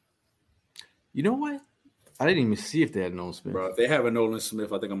 You know what? I didn't even see if they had Nolan Smith. Bro, if they have a Nolan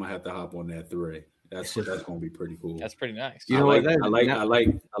Smith, I think I'm going to have to hop on that 3. That's going to be pretty cool. That's pretty nice. I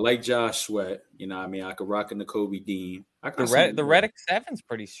like Josh Sweat. I could rock in the Kobe Dean. The Reddick 7's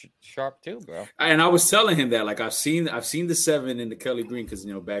pretty sharp too, bro. And I was telling him that, like, I've seen the 7 in the Kelly Green because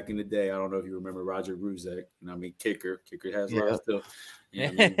back in the day, I don't know if you remember Roger Ruzek. Kicker has a lot of stuff.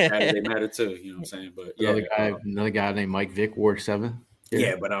 They matter too. You know what I'm saying? But another guy named Mike Vick wore 7.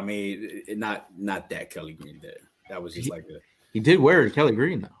 Yeah, but not that Kelly Green did. That was just like a. He did wear a Kelly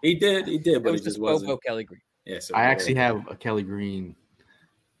Green though. He did, but it just wasn't Kelly Green. Yeah, so I actually have a Kelly Green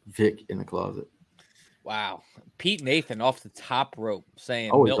Vic in the closet. Wow, Pete Nathan off the top rope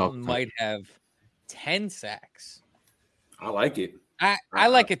saying Milton might have 10 sacks. I like it. I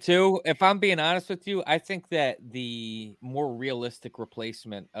like it too. If I'm being honest with you, I think that the more realistic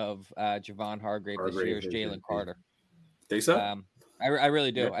replacement of Javon Hargrave this year is Jalen Carter. Think so? I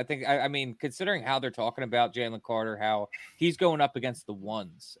really do. Yeah. I think, considering how they're talking about Jalen Carter, how he's going up against the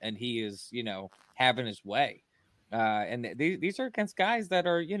ones and he is, having his way. And these are against guys that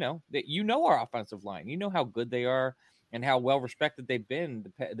are, that our offensive line. You know how good they are and how well respected they've been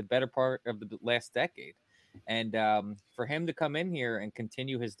the better part of the last decade. And for him to come in here and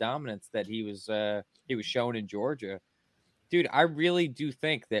continue his dominance that he was showing in Georgia, dude, I really do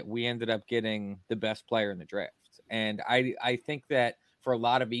think that we ended up getting the best player in the draft. And I think that for a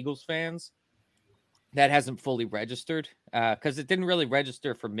lot of Eagles fans, that hasn't fully registered because it didn't really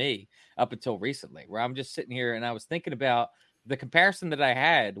register for me up until recently, where I'm just sitting here and I was thinking about the comparison that I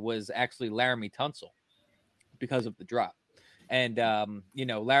had was actually Laramie Tunsil because of the drop. And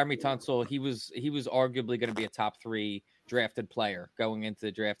Laramie Tunsil, he was arguably going to be a top 3 drafted player going into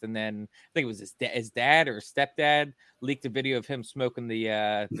the draft. And then I think it was his dad or his stepdad leaked a video of him smoking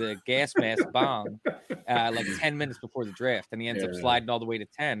the gas mask bong like 10 minutes before the draft, and he ends up sliding all the way to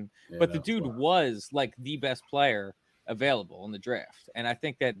 10. But the dude was like the best player available in the draft, and I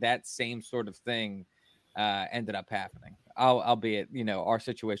think that same sort of thing ended up happening. Albeit, our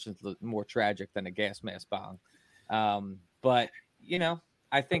situation's more tragic than a gas mask bong. But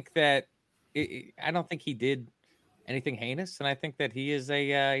I think that I don't think he did anything heinous, and I think that he is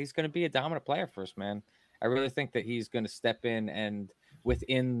he's going to be a dominant player for us, man. I really think that he's going to step in, and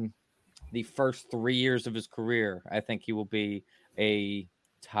within the first 3 years of his career, I think he will be a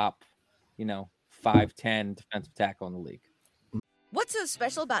top, 5'10" defensive tackle in the league. What's so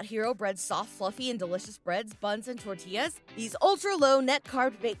special about Hero Bread's soft, fluffy, and delicious breads, buns, and tortillas? These ultra-low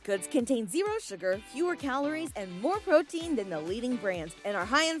net-carb baked goods contain 0 sugar, fewer calories, and more protein than the leading brands, and are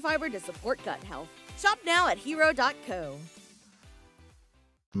high in fiber to support gut health. Shop now at hero.co.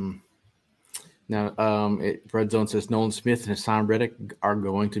 Now, Red Zone says Nolan Smith and Hassan Reddick are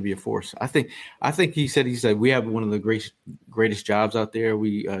going to be a force. I think he said we have one of the greatest jobs out there.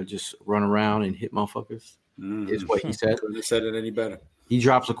 We just run around and hit motherfuckers. Is what he said. Couldn't have said it any better. He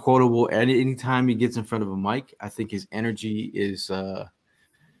drops a quotable anytime he gets in front of a mic. I think his energy is. I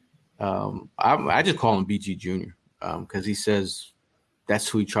just call him BG Jr. Because he says that's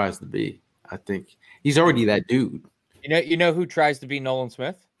who he tries to be. I think he's already that dude. You know who tries to be Nolan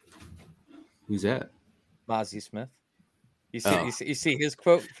Smith? Who's that? Mozzie Smith. You see his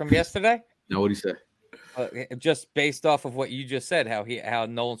quote from yesterday? No, what he said? Just based off of what you just said, how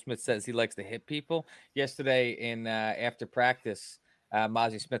Nolan Smith says he likes to hit people. Yesterday in after practice,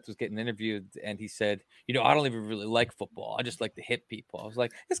 Mozzie Smith was getting interviewed, and he said, I don't even really like football. I just like to hit people. I was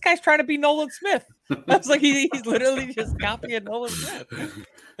like, this guy's trying to be Nolan Smith. I was like, he's literally just copying Nolan Smith.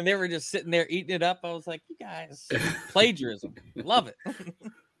 And they were just sitting there eating it up. I was like, you guys, plagiarism. Love it.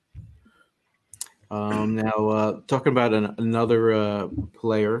 Now, talking about another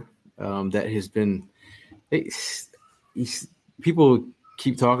player that has been people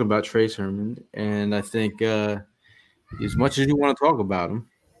keep talking about Trey Sermon, and I think as much as you want to talk about him,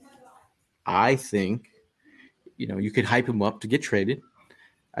 I think you could hype him up to get traded.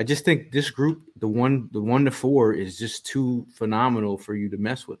 I just think this group, the 1 to 4, is just too phenomenal for you to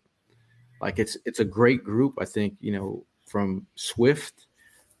mess with. Like it's a great group. I think from Swift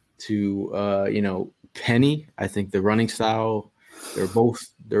to Penny. I think the running style,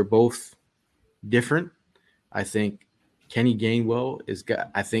 they're both different. I think Kenny Gainwell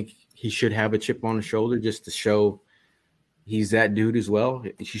I think he should have a chip on his shoulder just to show he's that dude as well.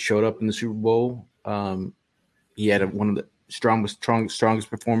 He showed up in the Super Bowl. He had one of the strongest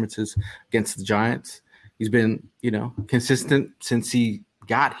performances against the Giants. He's been, consistent since he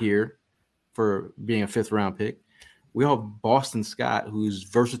got here for being a 5th round pick. We have Boston Scott, who's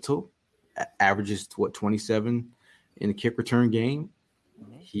versatile, averages 27 in the kick return game.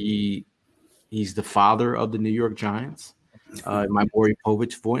 He's the father of the New York Giants. My Maury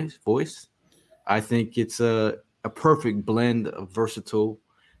Povich voice. I think it's a perfect blend of versatile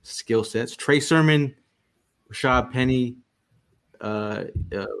skill sets. Trey Sermon, Rashad Penny,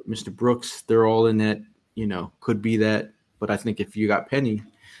 Mr. Brooks, they're all in that, could be that. But I think if you got Penny,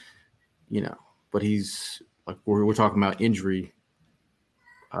 but he's like we're talking about injury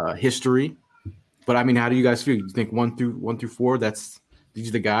history. But I mean, how do you guys feel? You think 1 through 4? These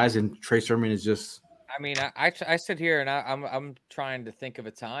are the guys, and Trey Sermon is just. I mean, I sit here and I'm trying to think of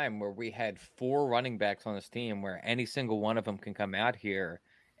a time where we had 4 running backs on this team where any single one of them can come out here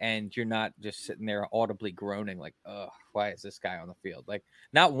and you're not just sitting there audibly groaning like, oh, why is this guy on the field? Like,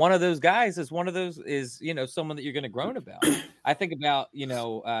 not one of those guys is someone that you're going to groan about. I think about,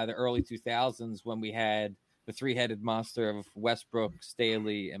 the early 2000s when we had the 3-headed monster of Westbrook,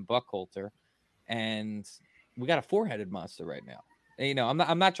 Staley, and Buckholter, and we got a 4-headed monster right now.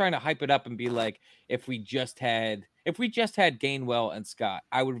 I'm not trying to hype it up and be like, if we just had Gainwell and Scott,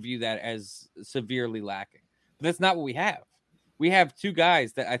 I would view that as severely lacking. But that's not what we have. We have 2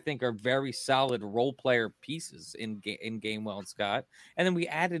 guys that I think are very solid role player pieces in Gainwell and Scott, and then we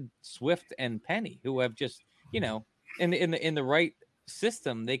added Swift and Penny, who have just in the right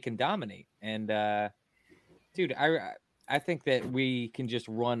system they can dominate. And Dude, I think that we can just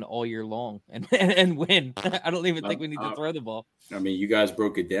run all year long and win. I don't even think we need to throw the ball. I mean, you guys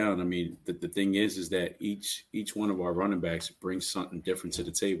broke it down. I mean, the thing is that each one of our running backs brings something different to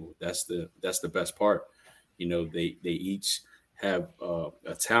the table. That's the best part. You know, they each have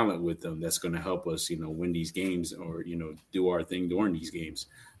a talent with them that's going to help us, you know, win these games or, you know, do our thing during these games.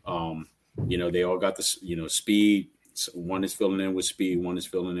 You know, they all got the, you know, speed. So one is filling in with speed. One is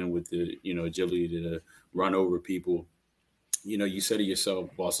filling in with the, you know, agility to run over people. You know, you said it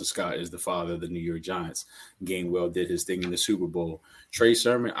yourself, Boston Scott is the father of the New York Giants. Gainwell did his thing in the Super Bowl. Trey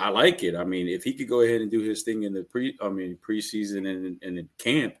Sermon, I like it. I mean, if he could go ahead and do his thing in the preseason and in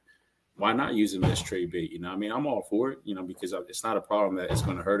camp, why not use him as trade bait? You know, I mean, I'm all for it, you know, because it's not a problem that it's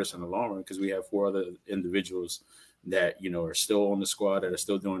going to hurt us in the long run because we have 4 other individuals that, you know, are still on the squad that are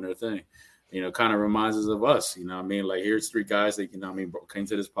still doing their thing. You know, kind of reminds us of us, you know what I mean? Like, here's 3 guys that, you know what I mean, came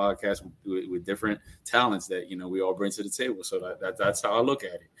to this podcast with different talents that, you know, we all bring to the table. So that's how I look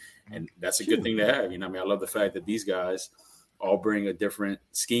at it. And that's a good thing to have. You know what I mean? I love the fact that these guys all bring a different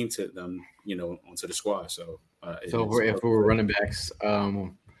scheme to them, you know, onto the squad. So, if we're running backs,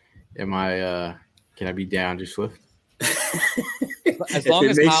 can I be down just Swift? As long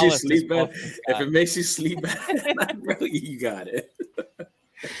as Hollis if it makes you sleep better, really, you got it.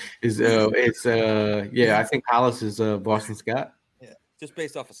 I think Hollis is Boston Scott. Yeah, just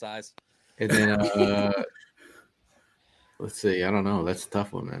based off of size. And then let's see. I don't know. That's a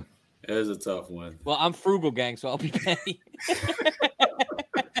tough one, man. That is a tough one. Well, I'm frugal, gang, so I'll be petty.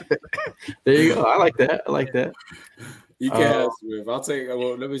 There you go. I like that. You can ask Swift. I'll take.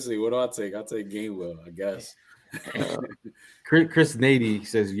 Well, let me see. What do I take? I'll take Gainwell, I guess. Chris Nady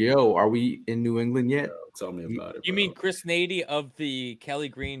says, "Yo, are we in New England yet?" Tell me about it. You mean Chris Nady of the Kelly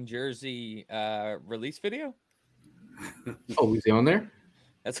Green jersey release video? Oh, is he on there?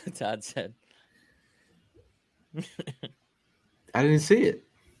 That's what Todd said. I didn't see it.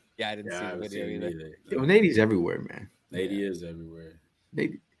 Yeah, I didn't see the video either. Well, Nady's everywhere, man. Nady is everywhere.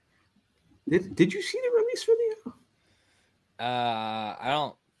 Nady. Did you see the release video?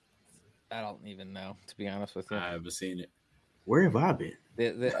 I don't even know, to be honest with you. I haven't seen it. Where have I been?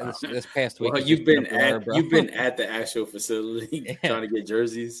 This past week. Well, you've been at the actual facility trying to get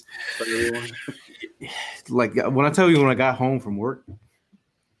jerseys for everyone. Like when I tell you, when I got home from work,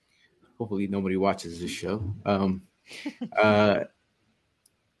 hopefully nobody watches this show. I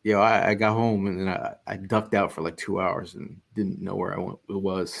got home and then I ducked out for like 2 hours and didn't know where it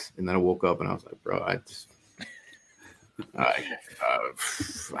was. And then I woke up and I was like, bro, I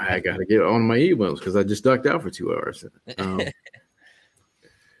got to get on my emails because I just ducked out for 2 hours.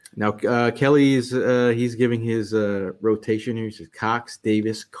 Now, Kelly's he's giving his rotation here. He says Cox,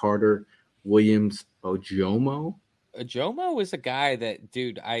 Davis, Carter, Williams, Ojomo. Ojomo is a guy that,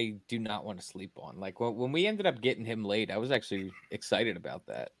 dude, I do not want to sleep on. Like when we ended up getting him late, I was actually excited about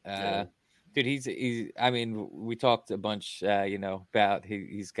that. Dude, he's. I mean, we talked a bunch, about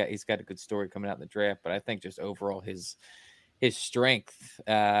he's got a good story coming out in the draft, but I think just overall his strength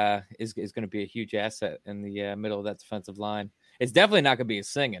is going to be a huge asset in the middle of that defensive line. It's definitely not going to be his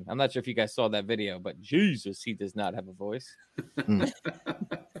singing. I'm not sure if you guys saw that video, but Jesus, he does not have a voice.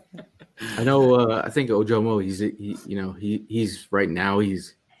 I know. I think Ojomo. He's right now.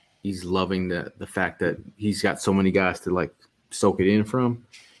 He's loving the fact that he's got so many guys to like soak it in from.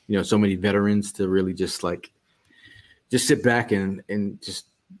 You know, so many veterans to really just sit back and just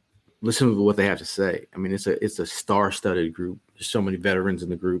listen to what they have to say. I mean, it's a star-studded group. There's so many veterans in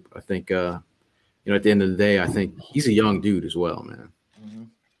the group. I think, at the end of the day, I think he's a young dude as well, man. Mm-hmm.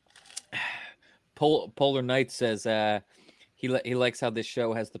 Polar Knight says he likes how this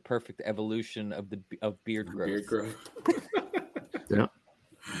show has the perfect evolution of beard growth. Beard growth. Yeah.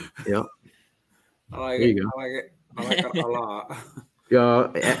 I like it. I like it a lot.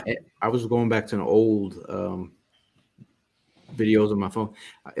 I was going back to an old videos on my phone.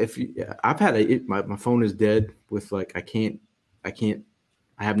 I've had my phone is dead with I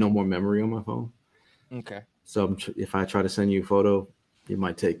have no more memory on my phone. Okay. So if I try to send you a photo, it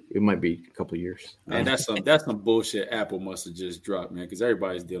might be a couple of years. And that's some bullshit Apple must have just dropped, man, because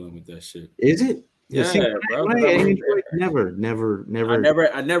everybody's dealing with that shit. Is it? Yeah, bro. Never.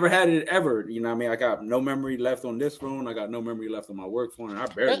 I never had it ever. You know what I mean? I got no memory left on this phone. I got no memory left on my work phone. And I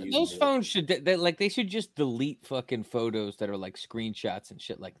barely use those phones they should just delete fucking photos that are like screenshots and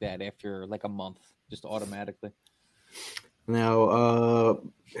shit like that after like a month, just automatically. Now,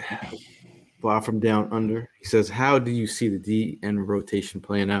 Bob from Down Under, he says, "How do you see the DN rotation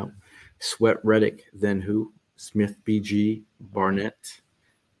playing out? Sweat, Reddick, then who? Smith, BG, Barnett,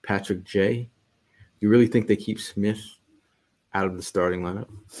 Patrick J. You really think they keep Smith out of the starting lineup?"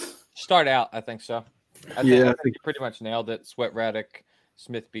 Start out, I think so. I think you pretty much nailed it. Sweat Raddick,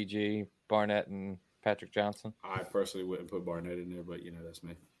 Smith, BG, Barnett, and Patrick Johnson. I personally wouldn't put Barnett in there, but that's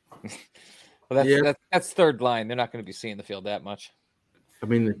me. Well, that's third line. They're not going to be seeing the field that much. I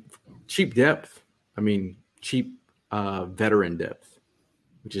mean, cheap depth. I mean, cheap veteran depth,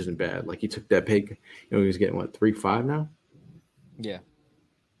 which isn't bad. Like he took that pay. He was getting what 3.5 now. Yeah.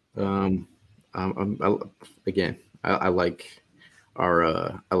 I like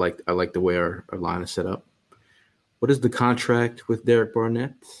our. I like the way our line is set up. What is the contract with Derek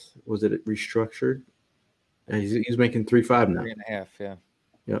Barnett? Was it restructured? He's making 3.5 now. 3.5. Yeah.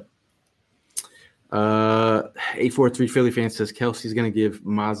 Yep. 843 Philly fan says Kelsey's gonna give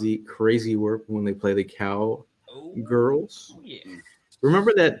Mozzie crazy work when they play the Cow Girls. Yeah.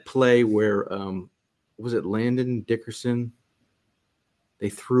 Remember that play where was it Landon Dickerson? They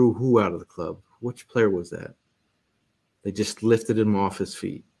threw who out of the club? Which player was that? They just lifted him off his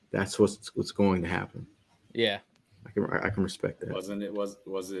feet. That's what's going to happen. Yeah. I can respect that. Wasn't it?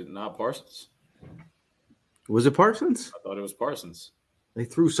 Was it not Parsons? Was it Parsons? I thought it was Parsons. They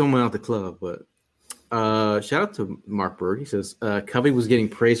threw someone out the club, but shout out to Mark Berg. He says Covey was getting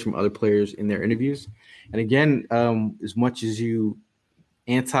praise from other players in their interviews. And again, as much as you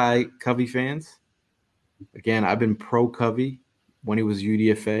anti-Covey fans, again, I've been pro-Covey when he was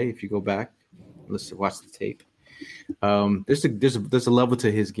UDFA. If you go back, watch the tape. There's a level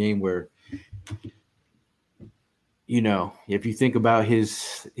to his game where, if you think about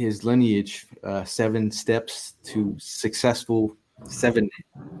his lineage, 7 steps to successful, 7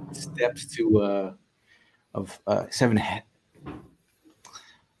 steps to of 7.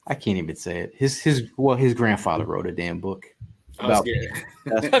 I can't even say it. His grandfather wrote a damn book. I was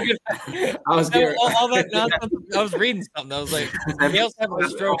scared. All that nonsense. I was reading something. I was like, Gail's having a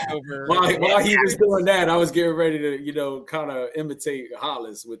stroke over. While he was doing that, I was getting ready to, kind of imitate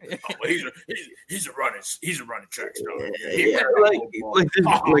Hollis with. He's a running track star. Yeah,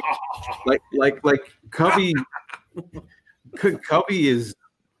 like Covey. Covey is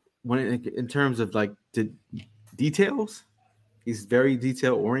in terms of like the details. He's very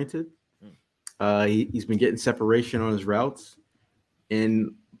detail oriented. He's been getting separation on his routes.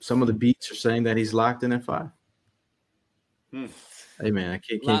 And some of the beats are saying that he's locked in at 5. Hey man, I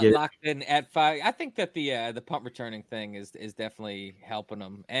can't get locked in at 5. I think that the punt returning thing is definitely helping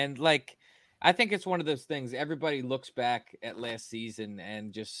him. And like, I think it's one of those things. Everybody looks back at last season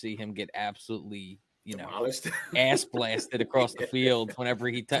and just see him get absolutely, ass blasted across the field whenever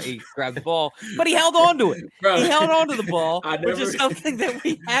he grabbed the ball. But he held on to it. Bro, he held on to the ball, which is something that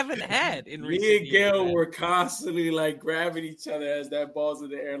we haven't had in recent years. Me and Gail were constantly like grabbing each other as that ball's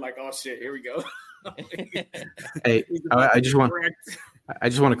in the air, like, oh shit, here we go. Hey, I just want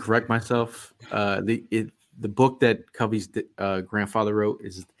to correct myself. The book that Covey's grandfather wrote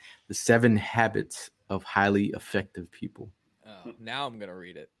is The 7 Habits of Highly Effective People. Oh, now I'm gonna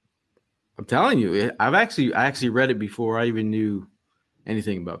read it. I'm telling you, I actually read it before I even knew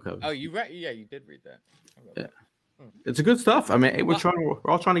anything about Covey. Oh, you read? Yeah, you did read that. Yeah. It's a good stuff. I mean, hey, we're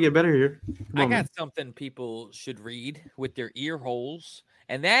all trying to get better here. I got something people should read with their ear holes,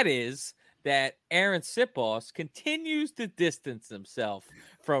 and that is that Aaron Sipos continues to distance himself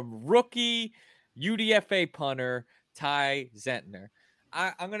from rookie UDFA punter Ty Zentner.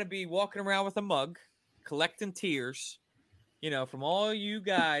 I'm going to be walking around with a mug, collecting tears, from all you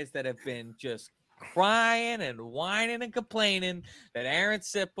guys that have been just crying and whining and complaining that Aaron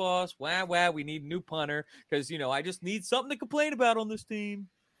Sipos, we need a new punter because, I just need something to complain about on this team.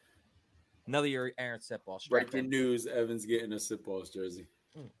 Another year, Aaron Sipos. Breaking news, Evan's getting a Sipos jersey.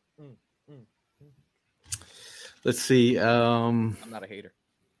 Let's see. I'm not a hater.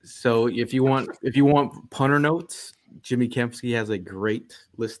 So if you want punter notes, Jimmy Kempski has a great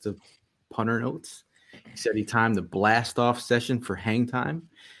list of punter notes. He said he timed the blast-off session for hang time.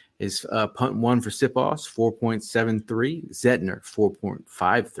 His punt 1 for Sipos, 4.73. Zentner,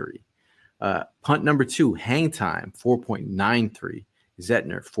 4.53. Punt number 2, hang time, 4.93.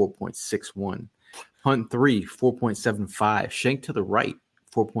 Zentner, 4.61. Punt 3, 4.75. Shank to the right,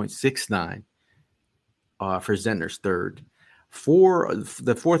 4.69 for Zentner's third.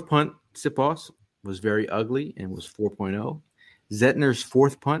 The fourth punt, Sipos, was very ugly and was 4.0. Zentner's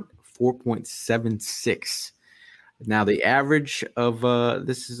fourth punt, 4.76. Now the average of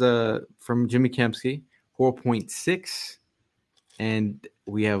this is from Jimmy Kempski, 4.6, and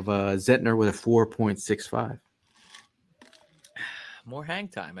we have Zentner with a 4.65. More hang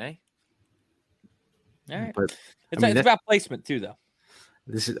time, eh? All right, but it's about placement too, though.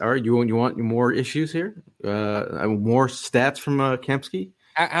 This is all right. You want more issues here? More stats from Kempski.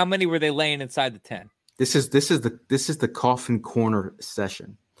 How many were they laying inside the 10? This is the coffin corner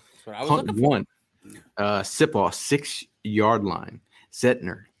session. That's what I was looking for. Sipos, 6-yard line.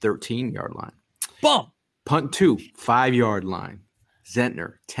 Zentner, 13-yard line. Bump. Punt 2, 5-yard line.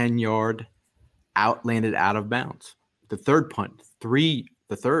 Zentner, 10-yard, landed out of bounds. The third punt,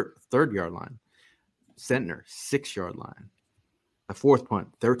 third yard line. Zentner, 6-yard line. The fourth punt,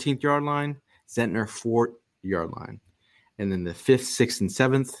 13th yard line. Zentner, 4-yard line. And then the 5th, 6th, and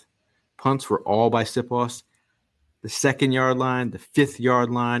 7th punts were all by Sipos. The 2nd yard line, the 5th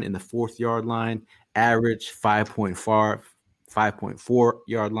yard line, and the 4th yard line average 5.4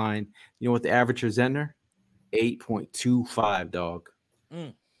 yard line. You know what the average for Zentner? 8.25, dog.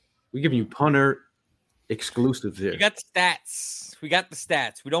 We giving you punter exclusives here. We got the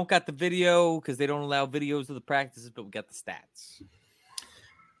stats. We don't got the video because they don't allow videos of the practices, but we got the stats.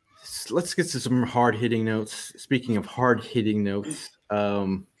 Let's get to some hard-hitting notes. Speaking of hard-hitting notes,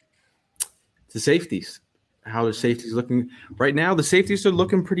 the safeties. How the safeties looking right now? The safeties are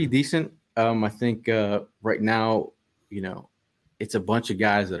looking pretty decent. I think right now, it's a bunch of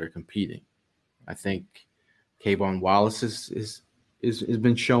guys that are competing. I think Kayvon Wallace is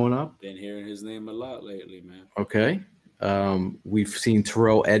been showing up. Been hearing his name a lot lately, man. Okay. We've seen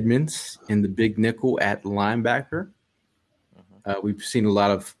Terrell Edmonds in the big nickel at linebacker. We've seen a lot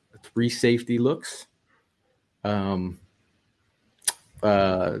of 3 safety looks.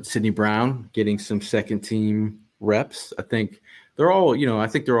 Sidney Brown getting some second team reps. I think they're all,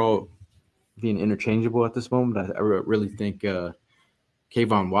 being interchangeable at this moment. I really think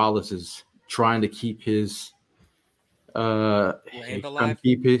Kayvon Wallace is trying to keep his he's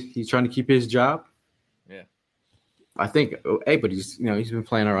trying to keep his job. Yeah. I think but he's been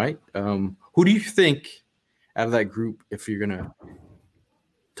playing all right. Who do you think out of that group, if you're gonna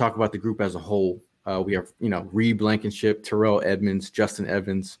talk about the group as a whole? We have, Reed Blankenship, Terrell Edmonds, Justin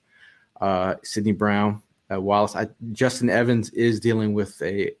Evans, Sidney Brown, Wallace. Justin Evans is dealing with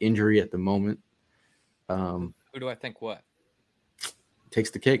a injury at the moment. Who do I think what? Takes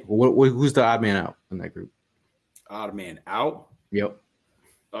the cake. Who's the odd man out in that group? Odd man out? Yep.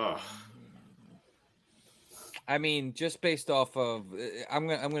 I mean, just based off of, I'm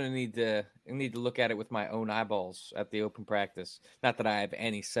gonna need to look at it with my own eyeballs at the open practice. Not that I have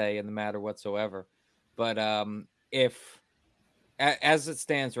any say in the matter whatsoever, but if as it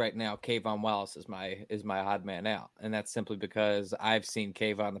stands right now, Kayvon Wallace is my odd man out, and that's simply because I've seen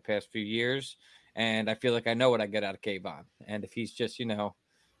Kayvon the past few years, and I feel like I know what I get out of Kayvon. And if he's just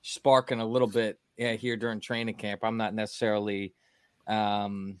sparking a little bit here during training camp, I'm not necessarily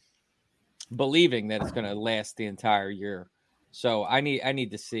believing that it's going to last the entire year. So I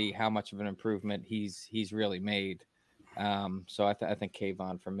need to see how much of an improvement he's really made. So I think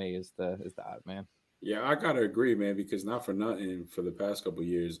Kayvon for me is the odd man. Yeah, I gotta agree, man, because not for nothing, for the past couple of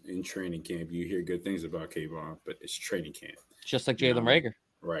years in training camp, you hear good things about Kayvon, but it's training camp. Just like Jalen Reagor.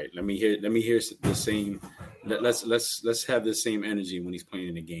 Right. Let me hear the same. Let's have the same energy when he's playing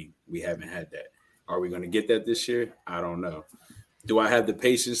in the game. We haven't had that. Are we going to get that this year? I don't know. Do I have the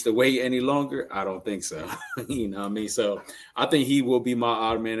patience to wait any longer? I don't think so. You know what I mean? So I think he will be my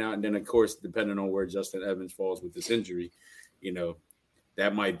odd man out. And then, of course, depending on where Justin Evans falls with this injury,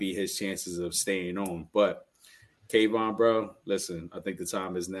 that might be his chances of staying on. But Kayvon, bro, listen, I think the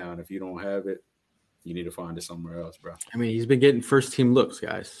time is now. And if you don't have it, you need to find it somewhere else, bro. I mean, he's been getting first team looks,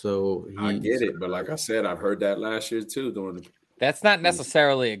 guys. So I get it. But like I said, I've heard that last year, too. That's not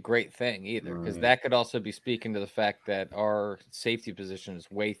necessarily a great thing either, because that could also be speaking to the fact that our safety position is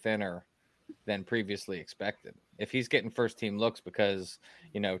way thinner than previously expected. If he's getting first team looks because,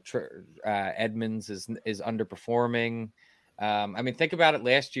 Edmonds is underperforming. I mean, think about it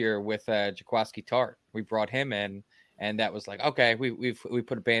last year with Jaquiski Tart. We brought him in, and that was like, okay, we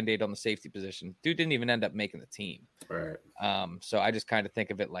put a Band-Aid on the safety position. Dude didn't even end up making the team. Right. So I just kind of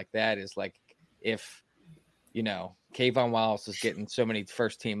think of it like that, is like, if Kayvon Wallace is getting so many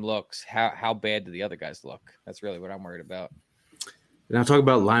first team looks, how bad do the other guys look? That's really what I'm worried about. Now, talk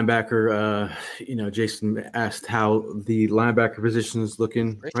about linebacker. Jason asked how the linebacker position is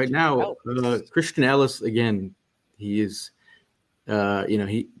looking right now. Christian Ellis, again, he is,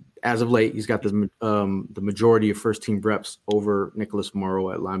 he as of late, he's got the majority of first team reps over Nicholas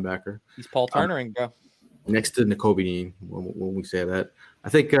Morrow at linebacker. He's Paul Turnering, bro. Next to Nakobe Dean, when we say that. I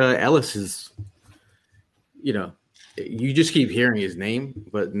think Ellis is, you just keep hearing his name,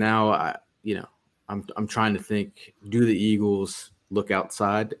 but now I'm trying to think, do the Eagles look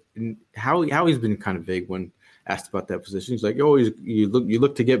outside? And how he's been kind of vague when asked about that position. He's like, you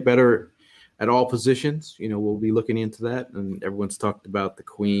look to get better at all positions. We'll be looking into that. And everyone's talked about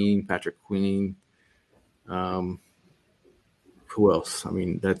Patrick Queen. Who else? I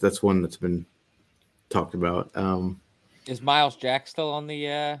mean, that's one that's been talked about. Is Miles Jack still on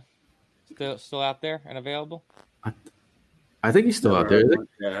the still out there and available? I think he's still out there.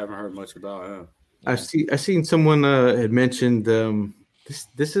 I haven't heard much about him. I seen someone had mentioned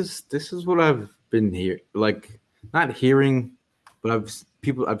this is what I've been not hearing, but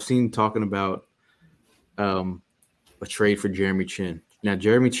I've seen talking about a trade for Jeremy Chin. Now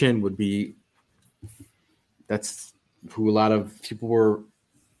Jeremy Chin that's who a lot of people were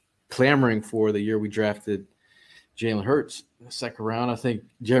clamoring for the year we drafted Jalen Hurts in the second round. I think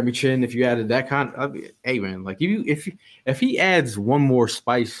Jeremy Chin, if you added that hey man, like if he adds one more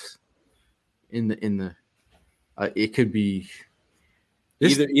spice in the it could be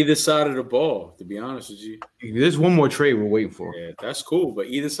either side of the ball. To be honest with you, there's one more trade we're waiting for. Yeah, that's cool. But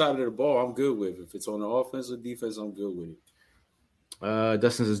either side of the ball, I'm good with. If it's on the offense or defense, I'm good with it.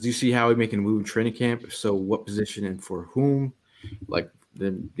 Dustin says, "Do you see Howie making a move in training camp? If so, what position and for whom?" Like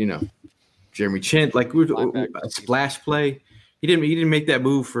Jeremy Chin, like a splash play. He didn't make that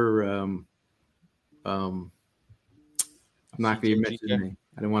move for I'm not going to mention his name.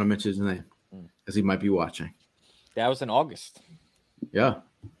 I didn't want to mention his name because he might be watching. That was in August. Yeah.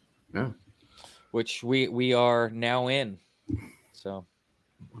 Which we are now in. So,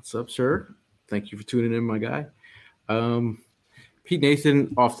 what's up, sir? Thank you for tuning in, my guy. Pete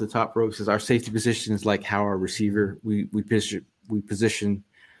Nathan off the top rope says our safety position is like how our receiver we position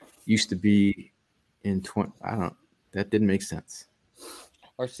used to be in 20. I don't. That didn't make sense.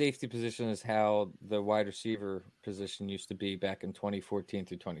 Our safety position is how the wide receiver position used to be back in 2014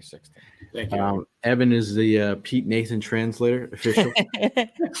 through 2016. Thank you. Evan is the Pete Nathan translator official.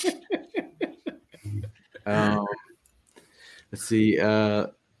 Let's see.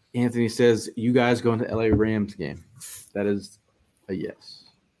 Anthony says, you guys going to LA Rams game? That is a yes.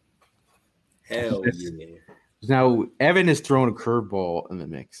 Hell yeah. Now, Evan has thrown a curveball in the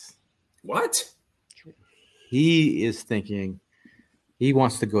mix. What? He is thinking he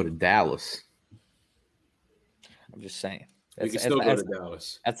wants to go to Dallas. I'm just saying. We can still go to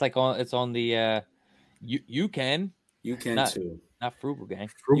Dallas. That's like it's on the you can. You can too. Not Frugal Gang.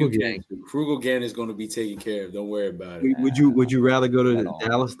 Frugal Gang is going to be taken care of. Don't worry about it. Would you rather go to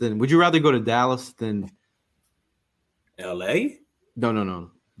Dallas than LA? No.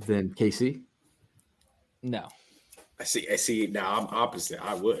 Than KC? No. I see. Now I'm opposite.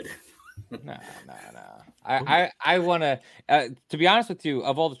 I would. No. I want to be honest with you,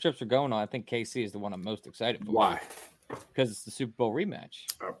 of all the trips we're going on, I think KC is the one I'm most excited for. Why? Because it's the Super Bowl rematch.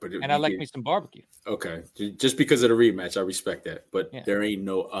 I like me some barbecue. Okay. Just because of the rematch, I respect that. But there ain't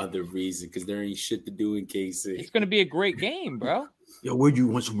no other reason because there ain't shit to do in KC. It's going to be a great game, bro. Yo, would you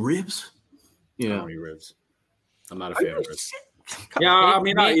want some ribs? Yeah. I don't eat ribs. I'm not a fan of ribs. Yeah,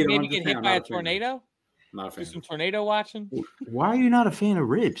 maybe get hit by a tornado? Not a fan. Do some tornado watching? Why are you not a fan of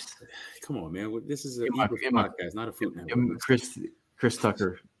ribs? Come on, man. This is a podcast, not a food network. Chris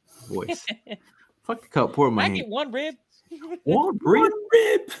Tucker voice. Fuck the cup. Pour my hand. I get one rib. One rib.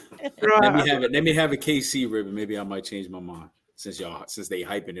 Let me have a KC rib, and maybe I might change my mind since they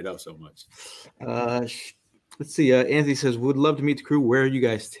hyping it up so much. Let's see. Anthony says, "Would love to meet the crew. Where are you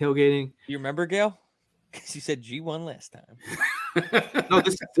guys tailgating?" You remember, Gail? Because you said G1 last time. No,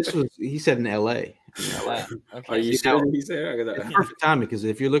 this was he said in LA. Okay. Are you sure he said? It's perfect timing because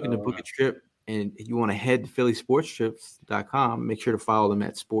if you're looking to book a trip and you want to head to phillysportstrips.com, make sure to follow them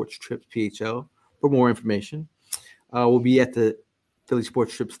at Sports Trips PHL for more information. We'll be at the Philly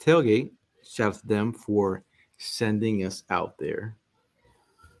Sports Trips tailgate. Shout out to them for sending us out there.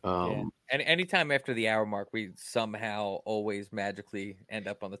 And anytime after the hour mark, we somehow always magically end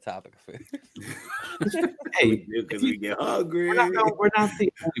up on the topic of food. Hey, because we get hungry. We're not the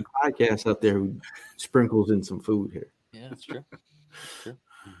only podcast out there who sprinkles in some food here. Yeah, that's true.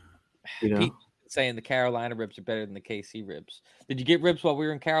 You know, Pete saying the Carolina ribs are better than the KC ribs. Did you get ribs while we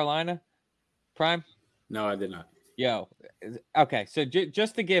were in Carolina, Prime? No, I did not. Yo, okay. So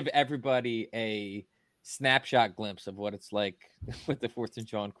just to give everybody a snapshot glimpse of what it's like with the 4th and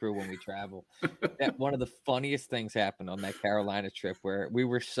Jawn crew when we travel. That one of the funniest things happened on that Carolina trip where we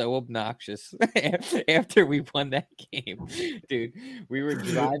were so obnoxious after we won that game, dude. We were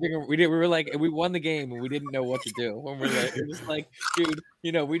driving. We were like, we won the game and we didn't know what to do. And it was like, dude,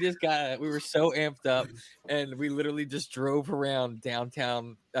 we were so amped up and we literally just drove around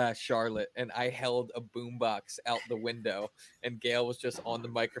downtown Charlotte and I held a boombox out the window and Gail was just on the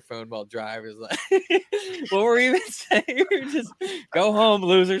microphone while driving. Like, what were we even saying? We were just go home,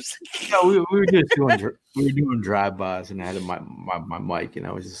 losers. No, we were just doing drive-bys and I had my mic and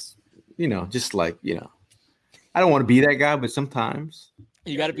I was just, just like, I don't want to be that guy, but sometimes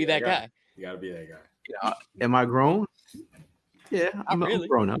you got to be that guy. You got to be that guy. Am I grown? Yeah, I'm really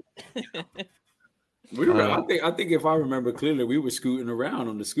grown up. I think if I remember clearly, we were scooting around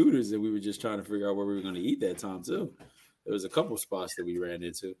on the scooters and we were just trying to figure out where we were going to eat that time too. There was a couple spots that we ran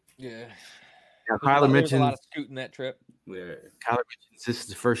into. Yeah. Now, There was a lot of scooting that trip. Yeah. Kyler mentions this is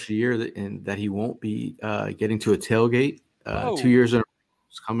the first year that he won't be getting to a tailgate. 2 Oh. years in a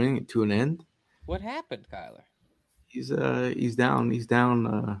row is coming to an end. What happened, Kyler? He's down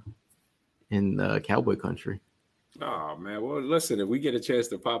in cowboy country. Oh man, well listen, if we get a chance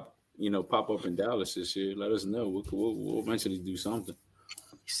to pop up in Dallas this year, let us know. We'll eventually do something.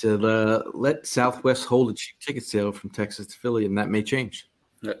 He said, "Let Southwest hold a cheap ticket sale from Texas to Philly, and that may change."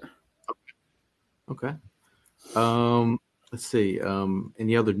 Yeah. Okay. Let's see.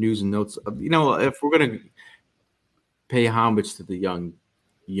 Any other news and notes? If we're gonna pay homage to the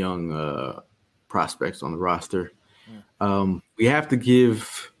young prospects on the roster, we have to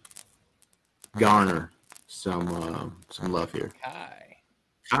give Garner some love here.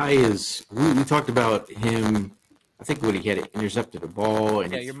 Kai is. We talked about him. I think when he had intercepted a ball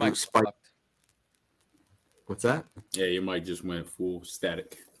and your mic spiked. fucked. What's that? Yeah, your mic just went full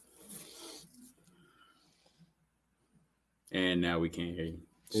static. And now we can't hear you.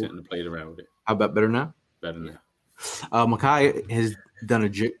 Shouldn't have played around with it. How about better now? Better now. Makai has done a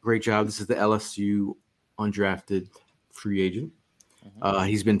great job. This is the LSU undrafted free agent.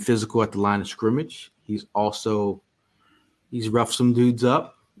 He's been physical at the line of scrimmage. He's roughed some dudes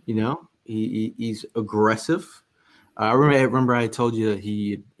up. He's aggressive. I remember I told you that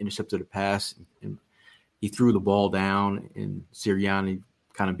he intercepted a pass and he threw the ball down, and Sirianni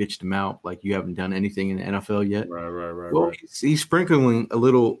kind of bitched him out like, you haven't done anything in the NFL yet. Right. Well, he's sprinkling a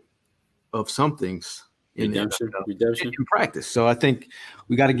little of some things in practice. So I think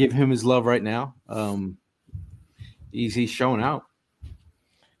we got to give him his love right now. He's showing out.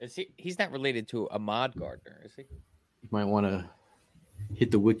 He's not related to Ahmad Gardner, is he? You might want to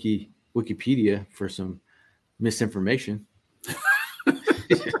hit the Wikipedia for some misinformation.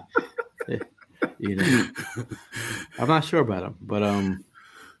 I'm not sure about him, but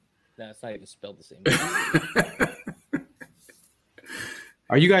That's not even spelled the same.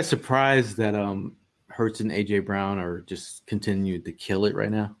 Are you guys surprised that Hurts and AJ Brown are just continuing to kill it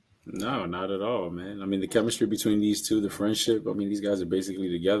right now? No, not at all, man. I mean, the chemistry between these two, the friendship. I mean, these guys are basically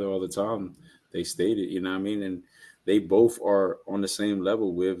together all the time. They stated, you know what I mean, and they both are on the same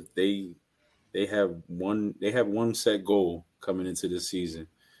level with they have one set goal coming into this season.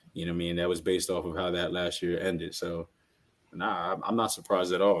 You know what I mean? That was based off of how that last year ended. So, I'm not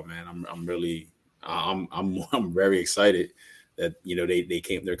surprised at all, man. I'm very excited that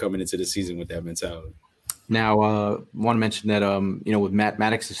they're coming into the season with that mentality. Now, want to mention that with Matt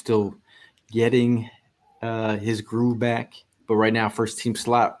Maddox is still getting his groove back, but right now first team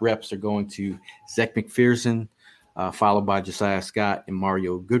slot reps are going to Zach McPherson, followed by Josiah Scott and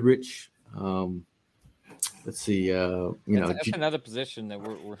Mario Goodrich. Let's see. That's another position that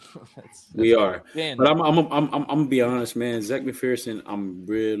we are. Thin. But I'm gonna be honest, man. Zach McPherson, I'm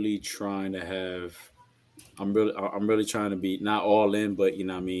really trying to be not all in, but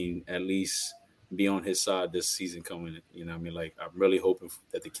at least be on his side this season coming. Like I'm really hoping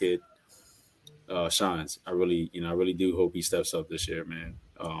that the kid shines. I really do hope he steps up this year, man.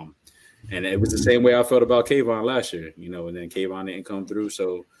 And it was the same way I felt about Kayvon last year, and then Kayvon didn't come through,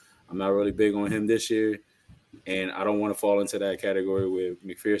 so I'm not really big on him this year. And I don't want to fall into that category with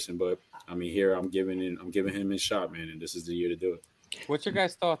McPherson, but here I'm giving him his shot, man, and this is the year to do it. What's your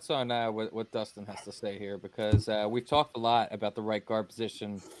guys' thoughts on what Dustin has to say here? Because we've talked a lot about the right guard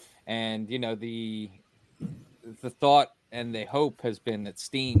position, and the thought and the hope has been that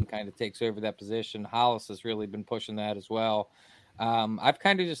Steen kind of takes over that position. Hollis has really been pushing that as well. I've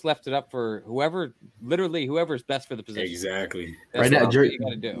kind of just left it up for whoever's best for the position. Exactly. That's right now, you got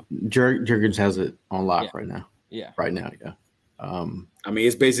to do. Jurgens has it on lock right now. Yeah. Right now, yeah.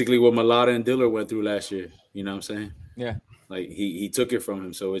 It's basically what Mulata and Diller went through last year. You know what I'm saying? Yeah. Like he took it from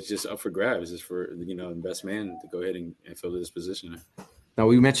him, so it's just up for grabs. It's for the best man to go ahead and fill this position. Now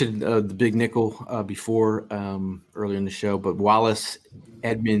we mentioned the big nickel before earlier in the show, but Wallace,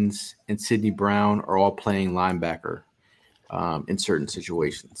 Edmonds, and Sidney Brown are all playing linebacker in certain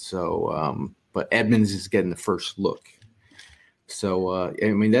situations. So, but Edmonds is getting the first look. So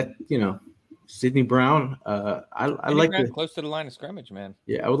Sidney Brown. I like close to the line of scrimmage, man.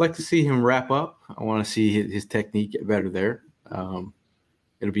 Yeah, I would like to see him wrap up. I want to see his technique get better there.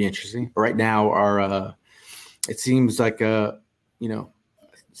 It'll be interesting. But right now, it seems like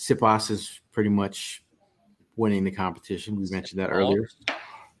Sipas is pretty much winning the competition. We mentioned that earlier.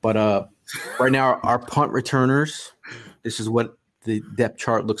 But right now, our punt returners. This is what the depth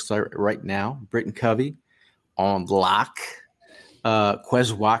chart looks like right now. Britton Covey on lock.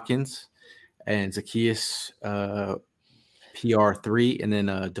 Quez Watkins. and Zacchaeus PR3, and then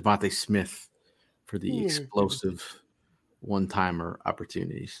Devontae Smith for the explosive one-timer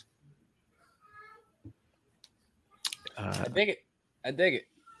opportunities. I dig it. Did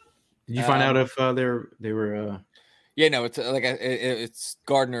you find out if they were? Yeah, no, it's it's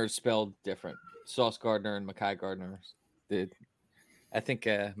Gardner spelled different. Sauce Gardner and Mekhi Gardner. I think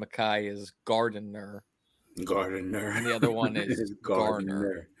Mekhi is Gardner. Gardner. And the other one is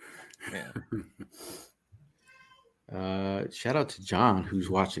Garner. Yeah. Shout out to John, who's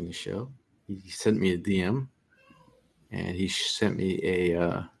watching the show. He sent me a DM, and he sent me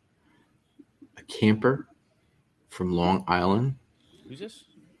a camper from Long Island. Who's this?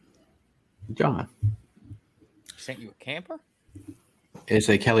 John. He sent you a camper? It's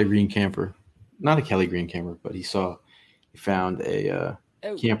a Kelly Green camper. Not a Kelly Green camper, but he found a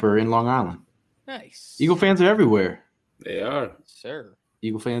camper in Long Island. Nice. Eagle fans are everywhere. They are. Sir.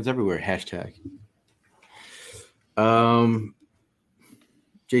 Eagle fans everywhere. Hashtag.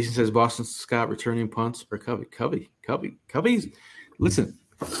 Jason says Boston Scott returning punts or Covey. Covey's listen.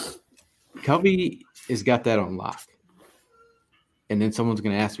 Covey has got that on lock. And then someone's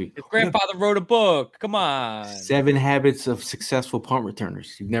going to ask me. His grandfather wrote a book. Come on. 7 Habits of Successful Punt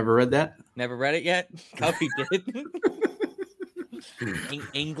Returners. You've never read that? Never read it yet? Covey did.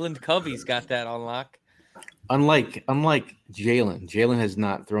 England Covey's got that on lock. Unlike Jalen has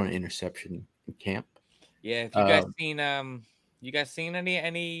not thrown an interception in camp. Yeah, have you guys seen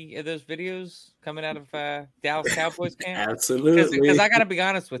any of those videos coming out of Dallas Cowboys camp? Absolutely. Because I got to be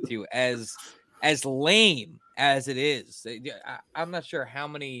honest with you, as lame as it is, I'm not sure how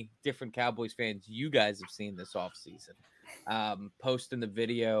many different Cowboys fans you guys have seen this offseason. Posting the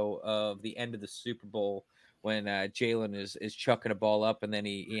video of the end of the Super Bowl when Jalen is chucking a ball up and then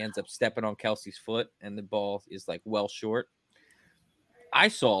he ends up stepping on Kelsey's foot and the ball is like well short. I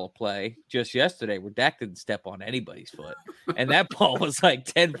saw a play just yesterday where Dak didn't step on anybody's foot. And that ball was like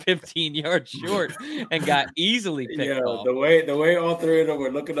 10, 15 yards short and got easily picked off. The way all three of them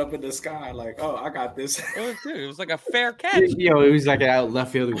were looking up in the sky like, oh, I got this. It was like a fair catch. It was like out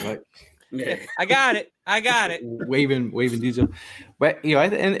left field. It was like, yeah, I got it. Waving diesel. But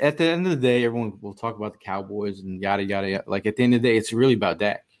at the end of the day, everyone will talk about the Cowboys and yada yada yada. Like at the end of the day, it's really about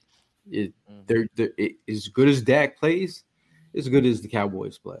Dak. They're as good as Dak plays, as good as the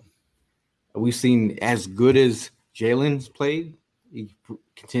Cowboys play. We've seen as good as Jalen's played. He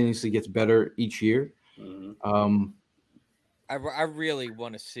continuously gets better each year. Mm-hmm. I really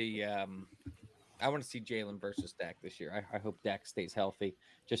want to see. I want to see Jalen versus Dak this year. I hope Dak stays healthy,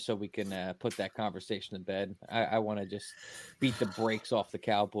 just so we can put that conversation to bed. I want to just beat the brakes off the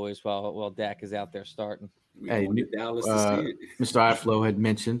Cowboys while Dak is out there starting. Hey, Dallas Mr. iFlow had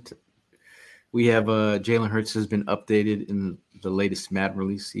mentioned we have Jalen Hurts has been updated in the latest Madden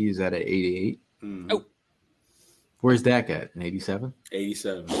release. He is at an 88. Mm-hmm. Oh, where's Dak at? An 87?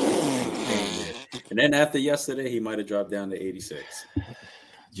 87. And then after yesterday, he might have dropped down to 86.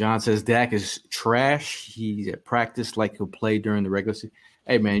 John says Dak is trash. He's at practice like he'll play during the regular season.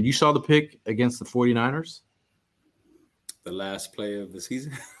 Hey, man, you saw the pick against the 49ers? The last play of the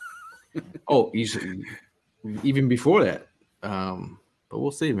season? Oh, even before that. But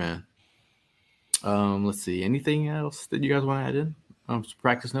we'll see, man. Let's see. Anything else that you guys want to add in? Some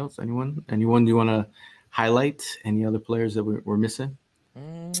practice notes? Anyone you want to highlight? Any other players that we're missing?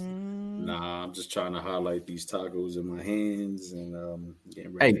 Nah, I'm just trying to highlight these tacos in my hands and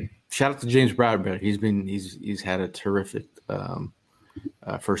getting ready. Hey, shout out to James Bradbury. He's had a terrific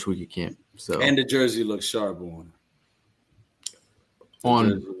first week of camp. So and the jersey looks sharp on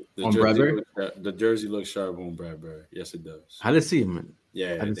Bradbury. The jersey looks sharp on Bradbury. Yes, it does. How did see him?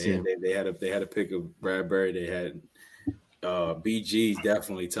 Yeah, they had a pick of Bradbury. They had BG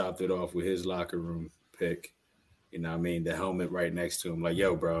definitely topped it off with his locker room pick. You know what I mean? The helmet right next to him. Like,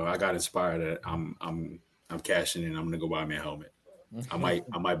 yo, bro, I got inspired. I'm cashing in. I'm gonna go buy me a helmet. I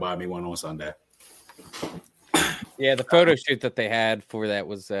might buy me one on Sunday. Yeah, the photo shoot that they had for that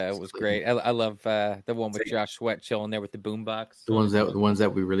was great. I love the one with Josh Sweat chilling there with the boombox. The ones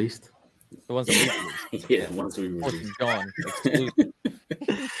that we released. The ones that we released. Yeah, the ones we released. Jawn.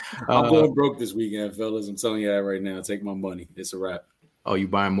 I'm going broke this weekend, fellas. I'm telling you that right now. Take my money. It's a wrap. Oh, you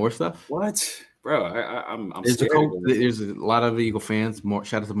buying more stuff? What? Bro, I'm there's a lot of Eagle fans.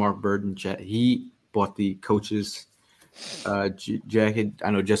 Shout out to Mark Burden. He bought the coach's jacket. I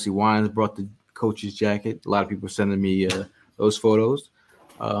know Jesse Wines brought the coach's jacket. A lot of people are sending me those photos.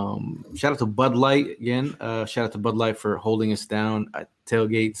 Shout out to Bud Light again. Shout out to Bud Light for holding us down at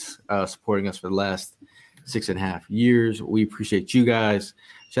tailgates, supporting us for the last 6.5 years. We appreciate you guys.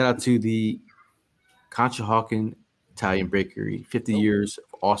 Shout out to the Conshohocken Italian Bakery. 50 years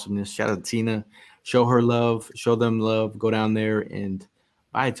of awesomeness. Shout out to Tina. Show her love. Show them love. Go down there and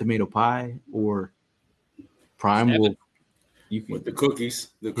buy a tomato pie or Prime will. You can With the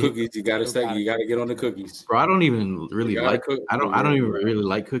cookies, you gotta get on the cookies. Bro, I don't even really like. I don't even really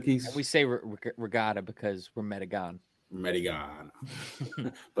like cookies. And we say regatta because we're Medigan.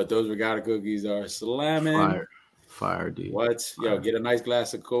 But those regatta cookies are slamming. Fire, dude. What? Yo, get a nice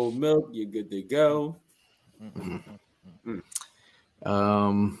glass of cold milk. You're good to go.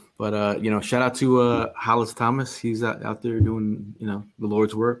 But shout out to Hollis Thomas. He's out there doing the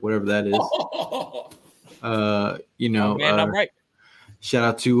Lord's work, whatever that is. Man, I'm right. Shout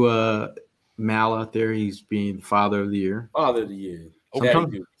out to Mal out there. He's being father of the year.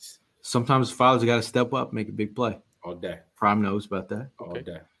 Sometimes fathers got to step up, make a big play. All day. Prime knows about that. All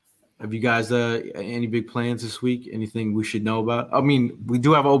day. Have you guys any big plans this week? Anything we should know about? I mean, we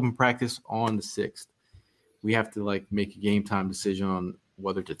do have open practice on the 6th. We have to make a game time decision on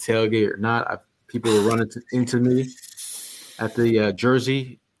whether to tailgate or not. People were running into me at the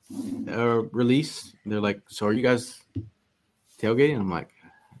jersey release. They're like, "So are you guys tailgating?" I'm like,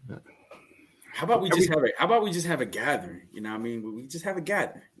 How about we just have a gathering? You know what I mean? We just have a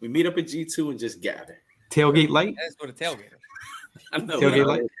gathering. We meet up at G2 and just gather. Tailgate light? That's what a tailgate is. I know. Tailgate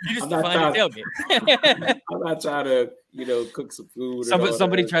light? You just define a tailgate. I'm not trying to, cook some food.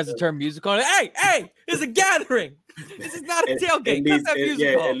 Somebody tries to turn music on. Hey, it's a gathering. This is not a tailgate.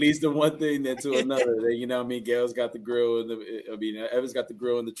 At least the one thing then to another. You know what I mean? Gail's got the grill Evan's got the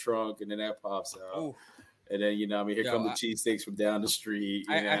grill in the trunk, and then that pops out. Ooh. And then, here come the cheesesteaks from down the street.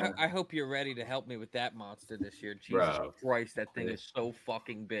 I hope you're ready to help me with that monster this year. Jesus Christ, that thing is so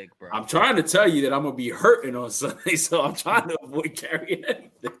fucking big, bro. I'm trying to tell you that I'm going to be hurting on Sunday, so I'm trying to avoid carrying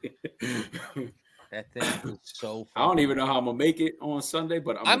anything. That thing is so I don't even know how I'm going to make it on Sunday,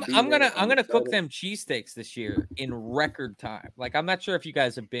 but I'm gonna cook them cheesesteaks this year in record time. I'm not sure if you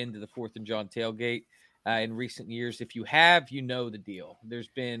guys have been to the 4th and Jawn tailgate in recent years. If you have, you know the deal. There's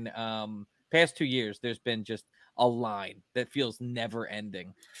been past 2 years, there's been just a line that feels never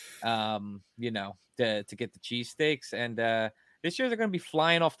ending, to get the cheesesteaks. And this year they're going to be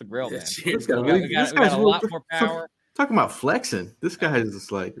flying off the grill, man. We got a lot more power. Talking about flexing. This guy is just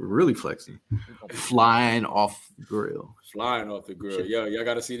really flexing. Flying off the grill. Yo, y'all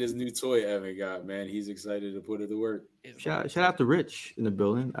got to see this new toy Evan got, man. He's excited to put it to work. Shout out to Rich in the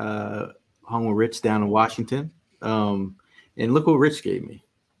building. Hung with Rich down in Washington. And look what Rich gave me.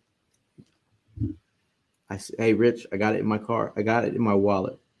 I said, "Hey, Rich, I got it in my car. I got it in my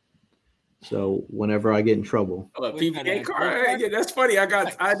wallet. So whenever I get in trouble." PVA card. Yeah, that's funny. I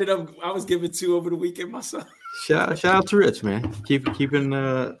was given 2 over the weekend myself. Shout out to Rich, man. Keeping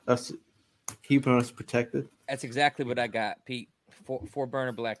us protected. That's exactly what I got, Pete. 4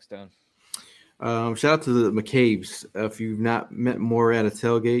 burner Blackstone. Shout out to the McCabe's. If you've not met Maura at a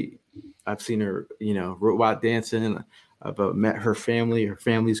tailgate, I've seen her, robot dancing. I've met her family. Her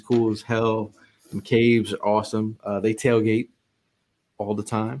family's cool as hell. McCabe's are awesome. They tailgate all the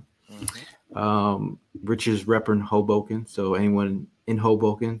time. Mm-hmm. Rich is repping Hoboken. So anyone in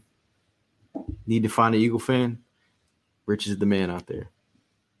Hoboken need to find an Eagle fan, Rich is the man out there.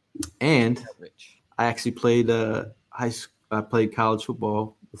 And I actually played college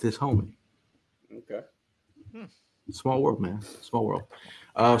football with his homie. Okay. Small world, man. Small world.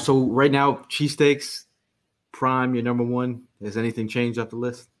 So right now, cheesesteaks, Prime, your number one. Has anything changed off the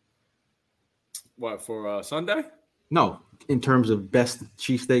list? What, for Sunday? No, in terms of best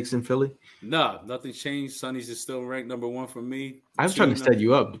cheesesteaks in Philly? No, nothing changed. Sonny's is still ranked number 1 for me. I was trying to set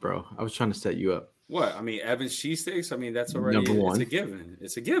you up, bro. I was trying to set you up. What? I mean, Evan's cheesesteaks, that's already number 1.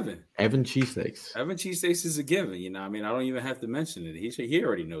 It's a given. Evan cheesesteaks. Evan cheesesteaks is a given. I don't even have to mention it. He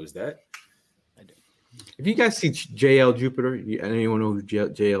already knows that. I do. If you guys see JL Jupiter, anyone know who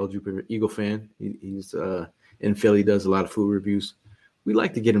JL Jupiter, Eagle fan, he's in Philly, does a lot of food reviews. We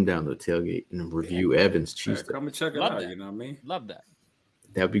like to get him down to the tailgate and review Evan's cheesesteak. Come and check it out. You know what I mean? Love that.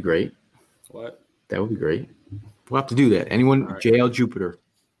 That would be great. What? That would be great. We'll have to do that. Anyone, right. JL Jupiter.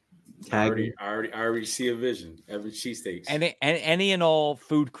 I already see a vision. Evan cheesesteaks. And any and all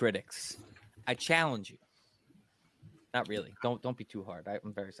food critics, I challenge you. Not really. Don't be too hard.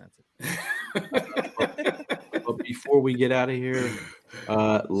 I'm very sensitive. But before we get out of here,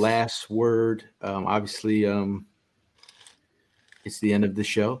 last word. Obviously, it's the end of the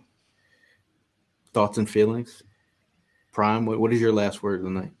show. Thoughts and feelings. Prime, what is your last word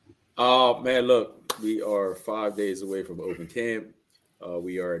tonight? Oh, man, look, we are 5 days away from open camp.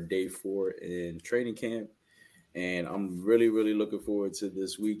 We are day 4 in training camp. And I'm really, really looking forward to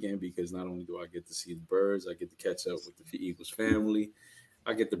this weekend because not only do I get to see the birds, I get to catch up with the Eagles family.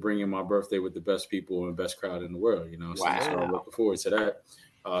 I get to bring in my birthday with the best people and best crowd in the world, you know. So I'm looking forward to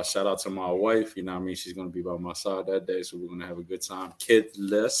that. Shout out to my wife, you know what I mean? She's going to be by my side that day, so we're going to have a good time.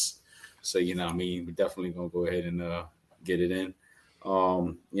 Kidless. So, you know what I mean? We're definitely going to go ahead and get it in.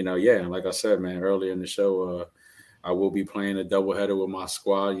 You know, yeah, like I said, man, earlier in the show, I will be playing a doubleheader with my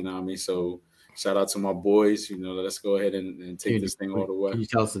squad, you know what I mean? So shout out to my boys, you know, let's go ahead and take this thing all the way. Can you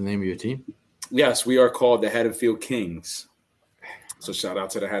tell us the name of your team? Yes, we are called the Haddonfield Kings. So shout out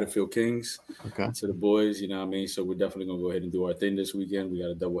to the Haddonfield Kings, to the boys, you know what I mean? So we're definitely going to go ahead and do our thing this weekend. We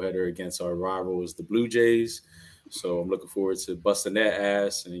got a doubleheader against our rivals, the Blue Jays. So I'm looking forward to busting that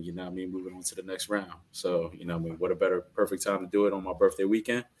ass and, you know what I mean, moving on to the next round. So, you know what I mean, what a better, perfect time to do it on my birthday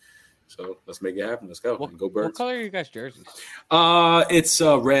weekend. So let's make it happen. Let's go. Go Birds. What color are you guys' jerseys? It's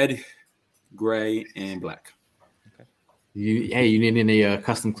red, gray, and black. Okay. You need any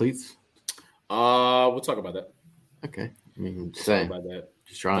custom cleats? We'll talk about that. Okay. I mean, say about that.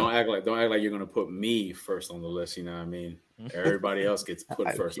 Just trying. Don't act like you're gonna put me first on the list. You know what I mean? Everybody else gets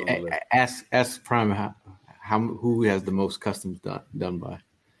put first on the list. Ask Prime who has the most customs done by.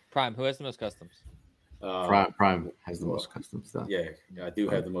 Prime. Who has the most customs? Prime has the most customs done. Yeah, I do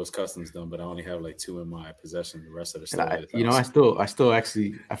have the most customs done, but I only have like 2 in my possession. The rest of the stuff. I still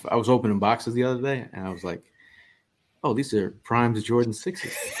actually I was opening boxes the other day, and I was like, oh, these are Prime's Jordan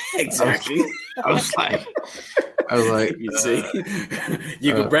 6s. Exactly. I was like, you see,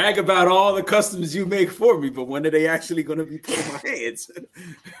 you can brag about all the customs you make for me, but when are they actually going to be put in my hands?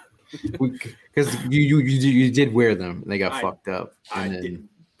 Because you did wear them, and they got fucked up. Did.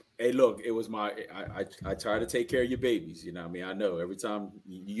 Hey, look, it was I try to take care of your babies. You know what I mean? I know every time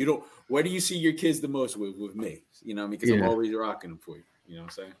you don't. Where do you see your kids the most with me? You know what I mean? Because I'm always rocking them for you. You know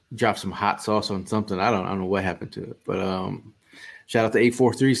what I'm saying? Drop some hot sauce on something. I don't know what happened to it, but shout out to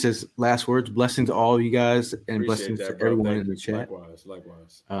 843 says last words, blessings to all you guys and appreciate blessings to everyone in the chat.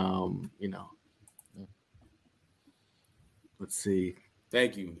 Likewise. You know, let's see.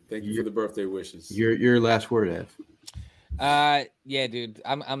 Thank you for the birthday wishes. Your last word, Ev. Yeah, dude,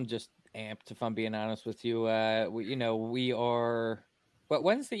 I'm just amped if I'm being honest with you. We are. But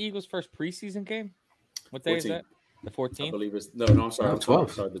when's the Eagles' first preseason game? What day 14th. Is that? The 14th? I believe it's I'm sorry,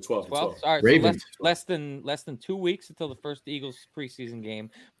 12th. Sorry, the 12th. 12th. All right, Ravens. So less than 2 weeks until the first Eagles preseason game.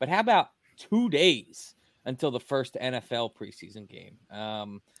 But how about 2 days until the first NFL preseason game?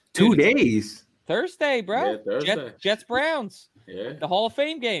 2 days. Thursday, bro. Yeah, Thursday. Jets Browns. Yeah. The Hall of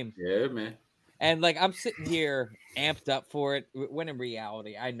Fame game. Yeah, man. And like I'm sitting here amped up for it. When in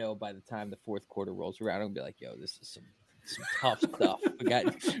reality, I know by the time the fourth quarter rolls around, I'm gonna be like, "Yo, this is some tough stuff."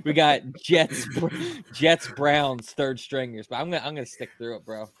 We got Jets Browns third stringers, but I'm gonna stick through it,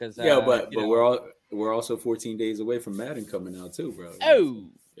 bro. Because but we're also 14 days away from Madden coming out too, bro.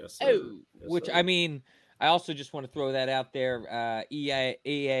 Yes, which sir. I mean, I also just want to throw that out there.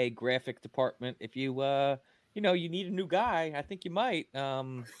 EA graphic department, if you you need a new guy, I think you might,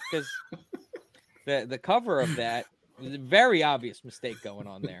 because the cover of that was a very obvious mistake going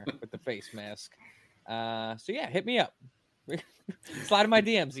on there with the face mask. So yeah, hit me up. Slide in my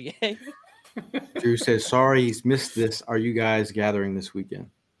DMs, EA. Drew says, sorry he's missed this. Are you guys gathering this weekend?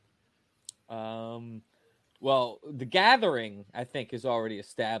 Well, the gathering, I think, is already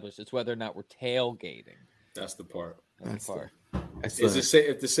established. It's whether or not we're tailgating. That's the part. That's the part. Is it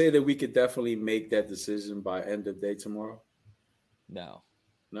safe to say that we could definitely make that decision by end of day tomorrow? No.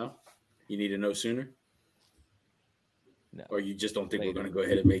 You need to know sooner? No. Or you just don't think we're going to go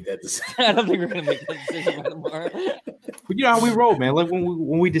ahead and make that decision? I don't think we're going to make that decision by tomorrow. But you know how we roll, man. Like when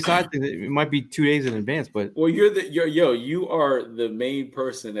we decide it might be 2 days in advance, but you are the main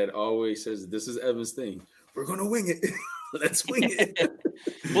person that always says this is Evan's thing. We're going to wing it. Let's wing it.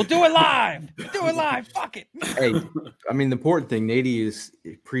 We'll do it live. Fuck it. Hey, I mean, the important thing, Nady, is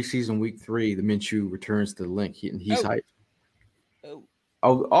preseason week 3, the Minshew returns to the link, and he's hyped. I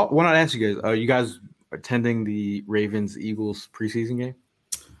want to ask you guys, are you guys attending the Ravens-Eagles preseason game?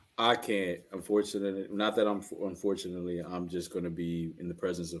 I can't, unfortunately. Not that unfortunately, I'm just going to be in the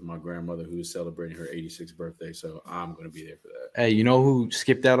presence of my grandmother who is celebrating her 86th birthday, so I'm going to be there for that. Hey, you know who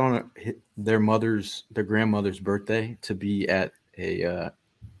skipped out on their grandmother's birthday to be at a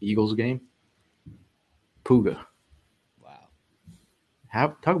Eagles game? Puga. Wow.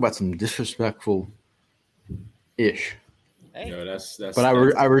 Talk about some disrespectful-ish. Hey. That's. But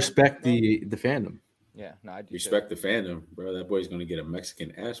I respect the fandom. Yeah, no, I do respect the fandom, bro. That boy's gonna get a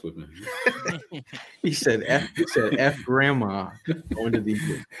Mexican ass whipping. He said F grandma going to the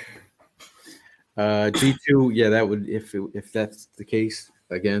G2. Yeah, that would if that's the case.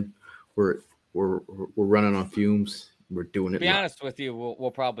 Again, we're running on fumes. We're doing it. To be honest with you,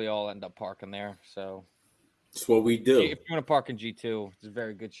 we'll probably all end up parking there. So It's what we do. If you want to park in G2, it's a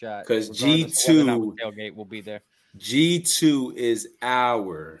very good shot. Because Regardless of whether or not G2 we tailgate will be there. G2 is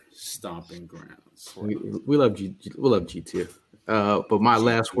our stomping grounds. We love G2. But my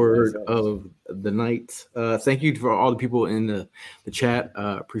last word of the night. Thank you for all the people in the chat.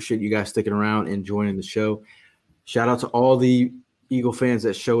 Appreciate you guys sticking around and joining the show. Shout out to all the Eagle fans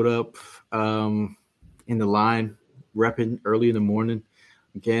that showed up in the line, repping early in the morning.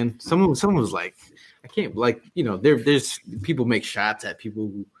 Again, someone was like, I can't, like, you know, there's people make shots at people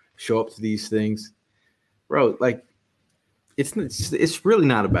who show up to these things, bro. Like, it's really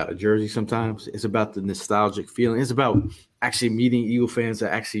not about a jersey. Sometimes it's about the nostalgic feeling. It's about actually meeting Eagle fans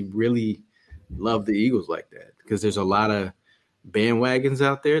that actually really love the Eagles like that. Because there's a lot of bandwagons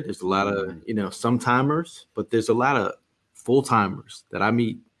out there. There's a lot of, you know, some timers, but there's a lot of full timers that I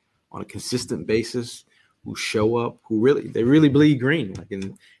meet on a consistent basis who show up, who really bleed green, like,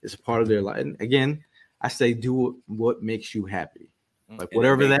 and it's a part of their life. And again, I say, do what makes you happy, like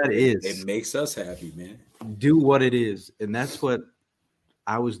whatever that is. It makes us happy, man. Do what it is, and that's what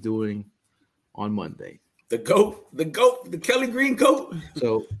I was doing on Monday. The goat, the Kelly Green goat.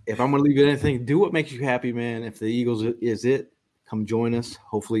 So if I'm gonna leave you anything, do what makes you happy, man. If the Eagles is it, come join us.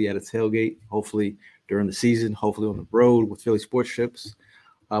 Hopefully at a tailgate. Hopefully during the season. Hopefully on the road with Philly Sports Trips.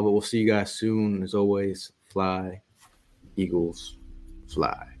 But we'll see you guys soon. As always, fly, Eagles,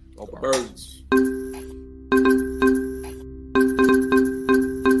 fly. Birds.